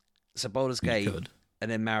 So Baldur's Gate and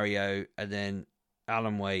then Mario and then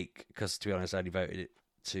Alan Wake, because to be honest, I only voted it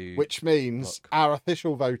to. Which means our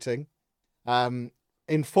official voting,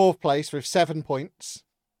 in fourth place with 7 points,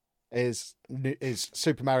 is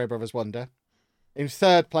Super Mario Brothers Wonder. In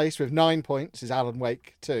third place with 9 points is Alan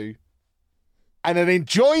Wake 2. And then in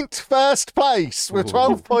joint first place with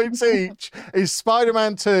 12 points each is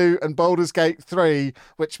Spider-Man 2 and Baldur's Gate 3,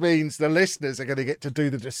 which means the listeners are going to get to do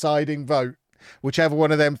the deciding vote. Whichever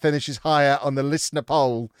one of them finishes higher on the listener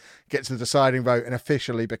poll gets the deciding vote and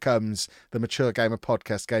officially becomes the Mature Gamer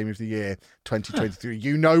Podcast Game of the Year 2023.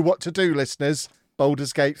 You know what to do, listeners.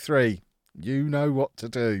 Baldur's Gate 3. You know what to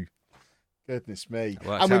do. Goodness me.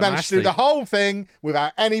 And we managed to do the whole thing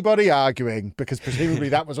without anybody arguing because presumably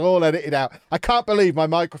that was all edited out. I can't believe my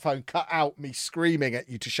microphone cut out me screaming at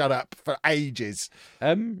you to shut up for ages.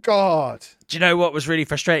 God. Do you know what was really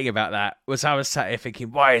frustrating about that? Was I was sat here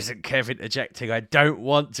thinking, why isn't Kevin ejecting? I don't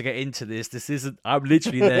want to get into this. I'm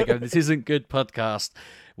literally there going, this isn't good podcast.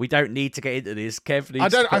 We don't need to get into this. Kev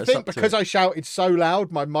needs I think because I shouted so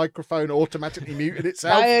loud, my microphone automatically muted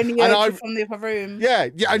itself. I only heard you from the other room. Yeah,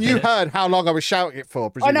 and you heard how long I was shouting it for,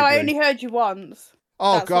 presumably. Oh, no, I only heard you once.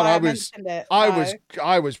 Oh, That's God,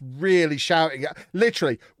 I was really shouting.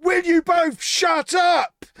 Literally, will you both shut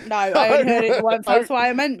up? No, I only heard it once. That's why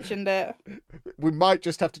I mentioned it. We might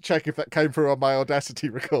just have to check if that came through on my Audacity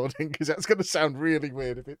recording because that's going to sound really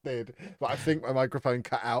weird if it did. But I think my microphone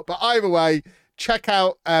cut out. But either way, check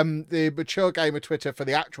out the Mature Gamer Twitter for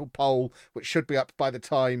the actual poll, which should be up by the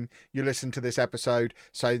time you listen to this episode.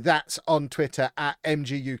 So that's on Twitter at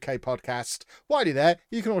MGUK Podcast. While you're there,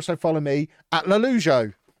 you can also follow me at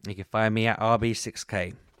Lelujo. You can find me at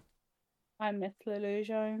RB6K. I'm Miss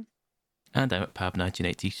Lelujo. And I'm at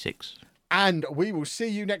Pab1986. And we will see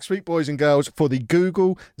you next week, boys and girls, for the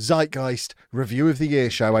Google Zeitgeist Review of the Year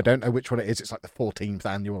show. I don't know which one it is. It's like the 14th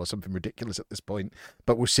annual or something ridiculous at this point.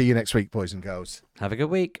 But we'll see you next week, boys and girls. Have a good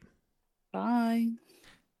week. Bye.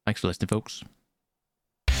 Thanks for listening, folks.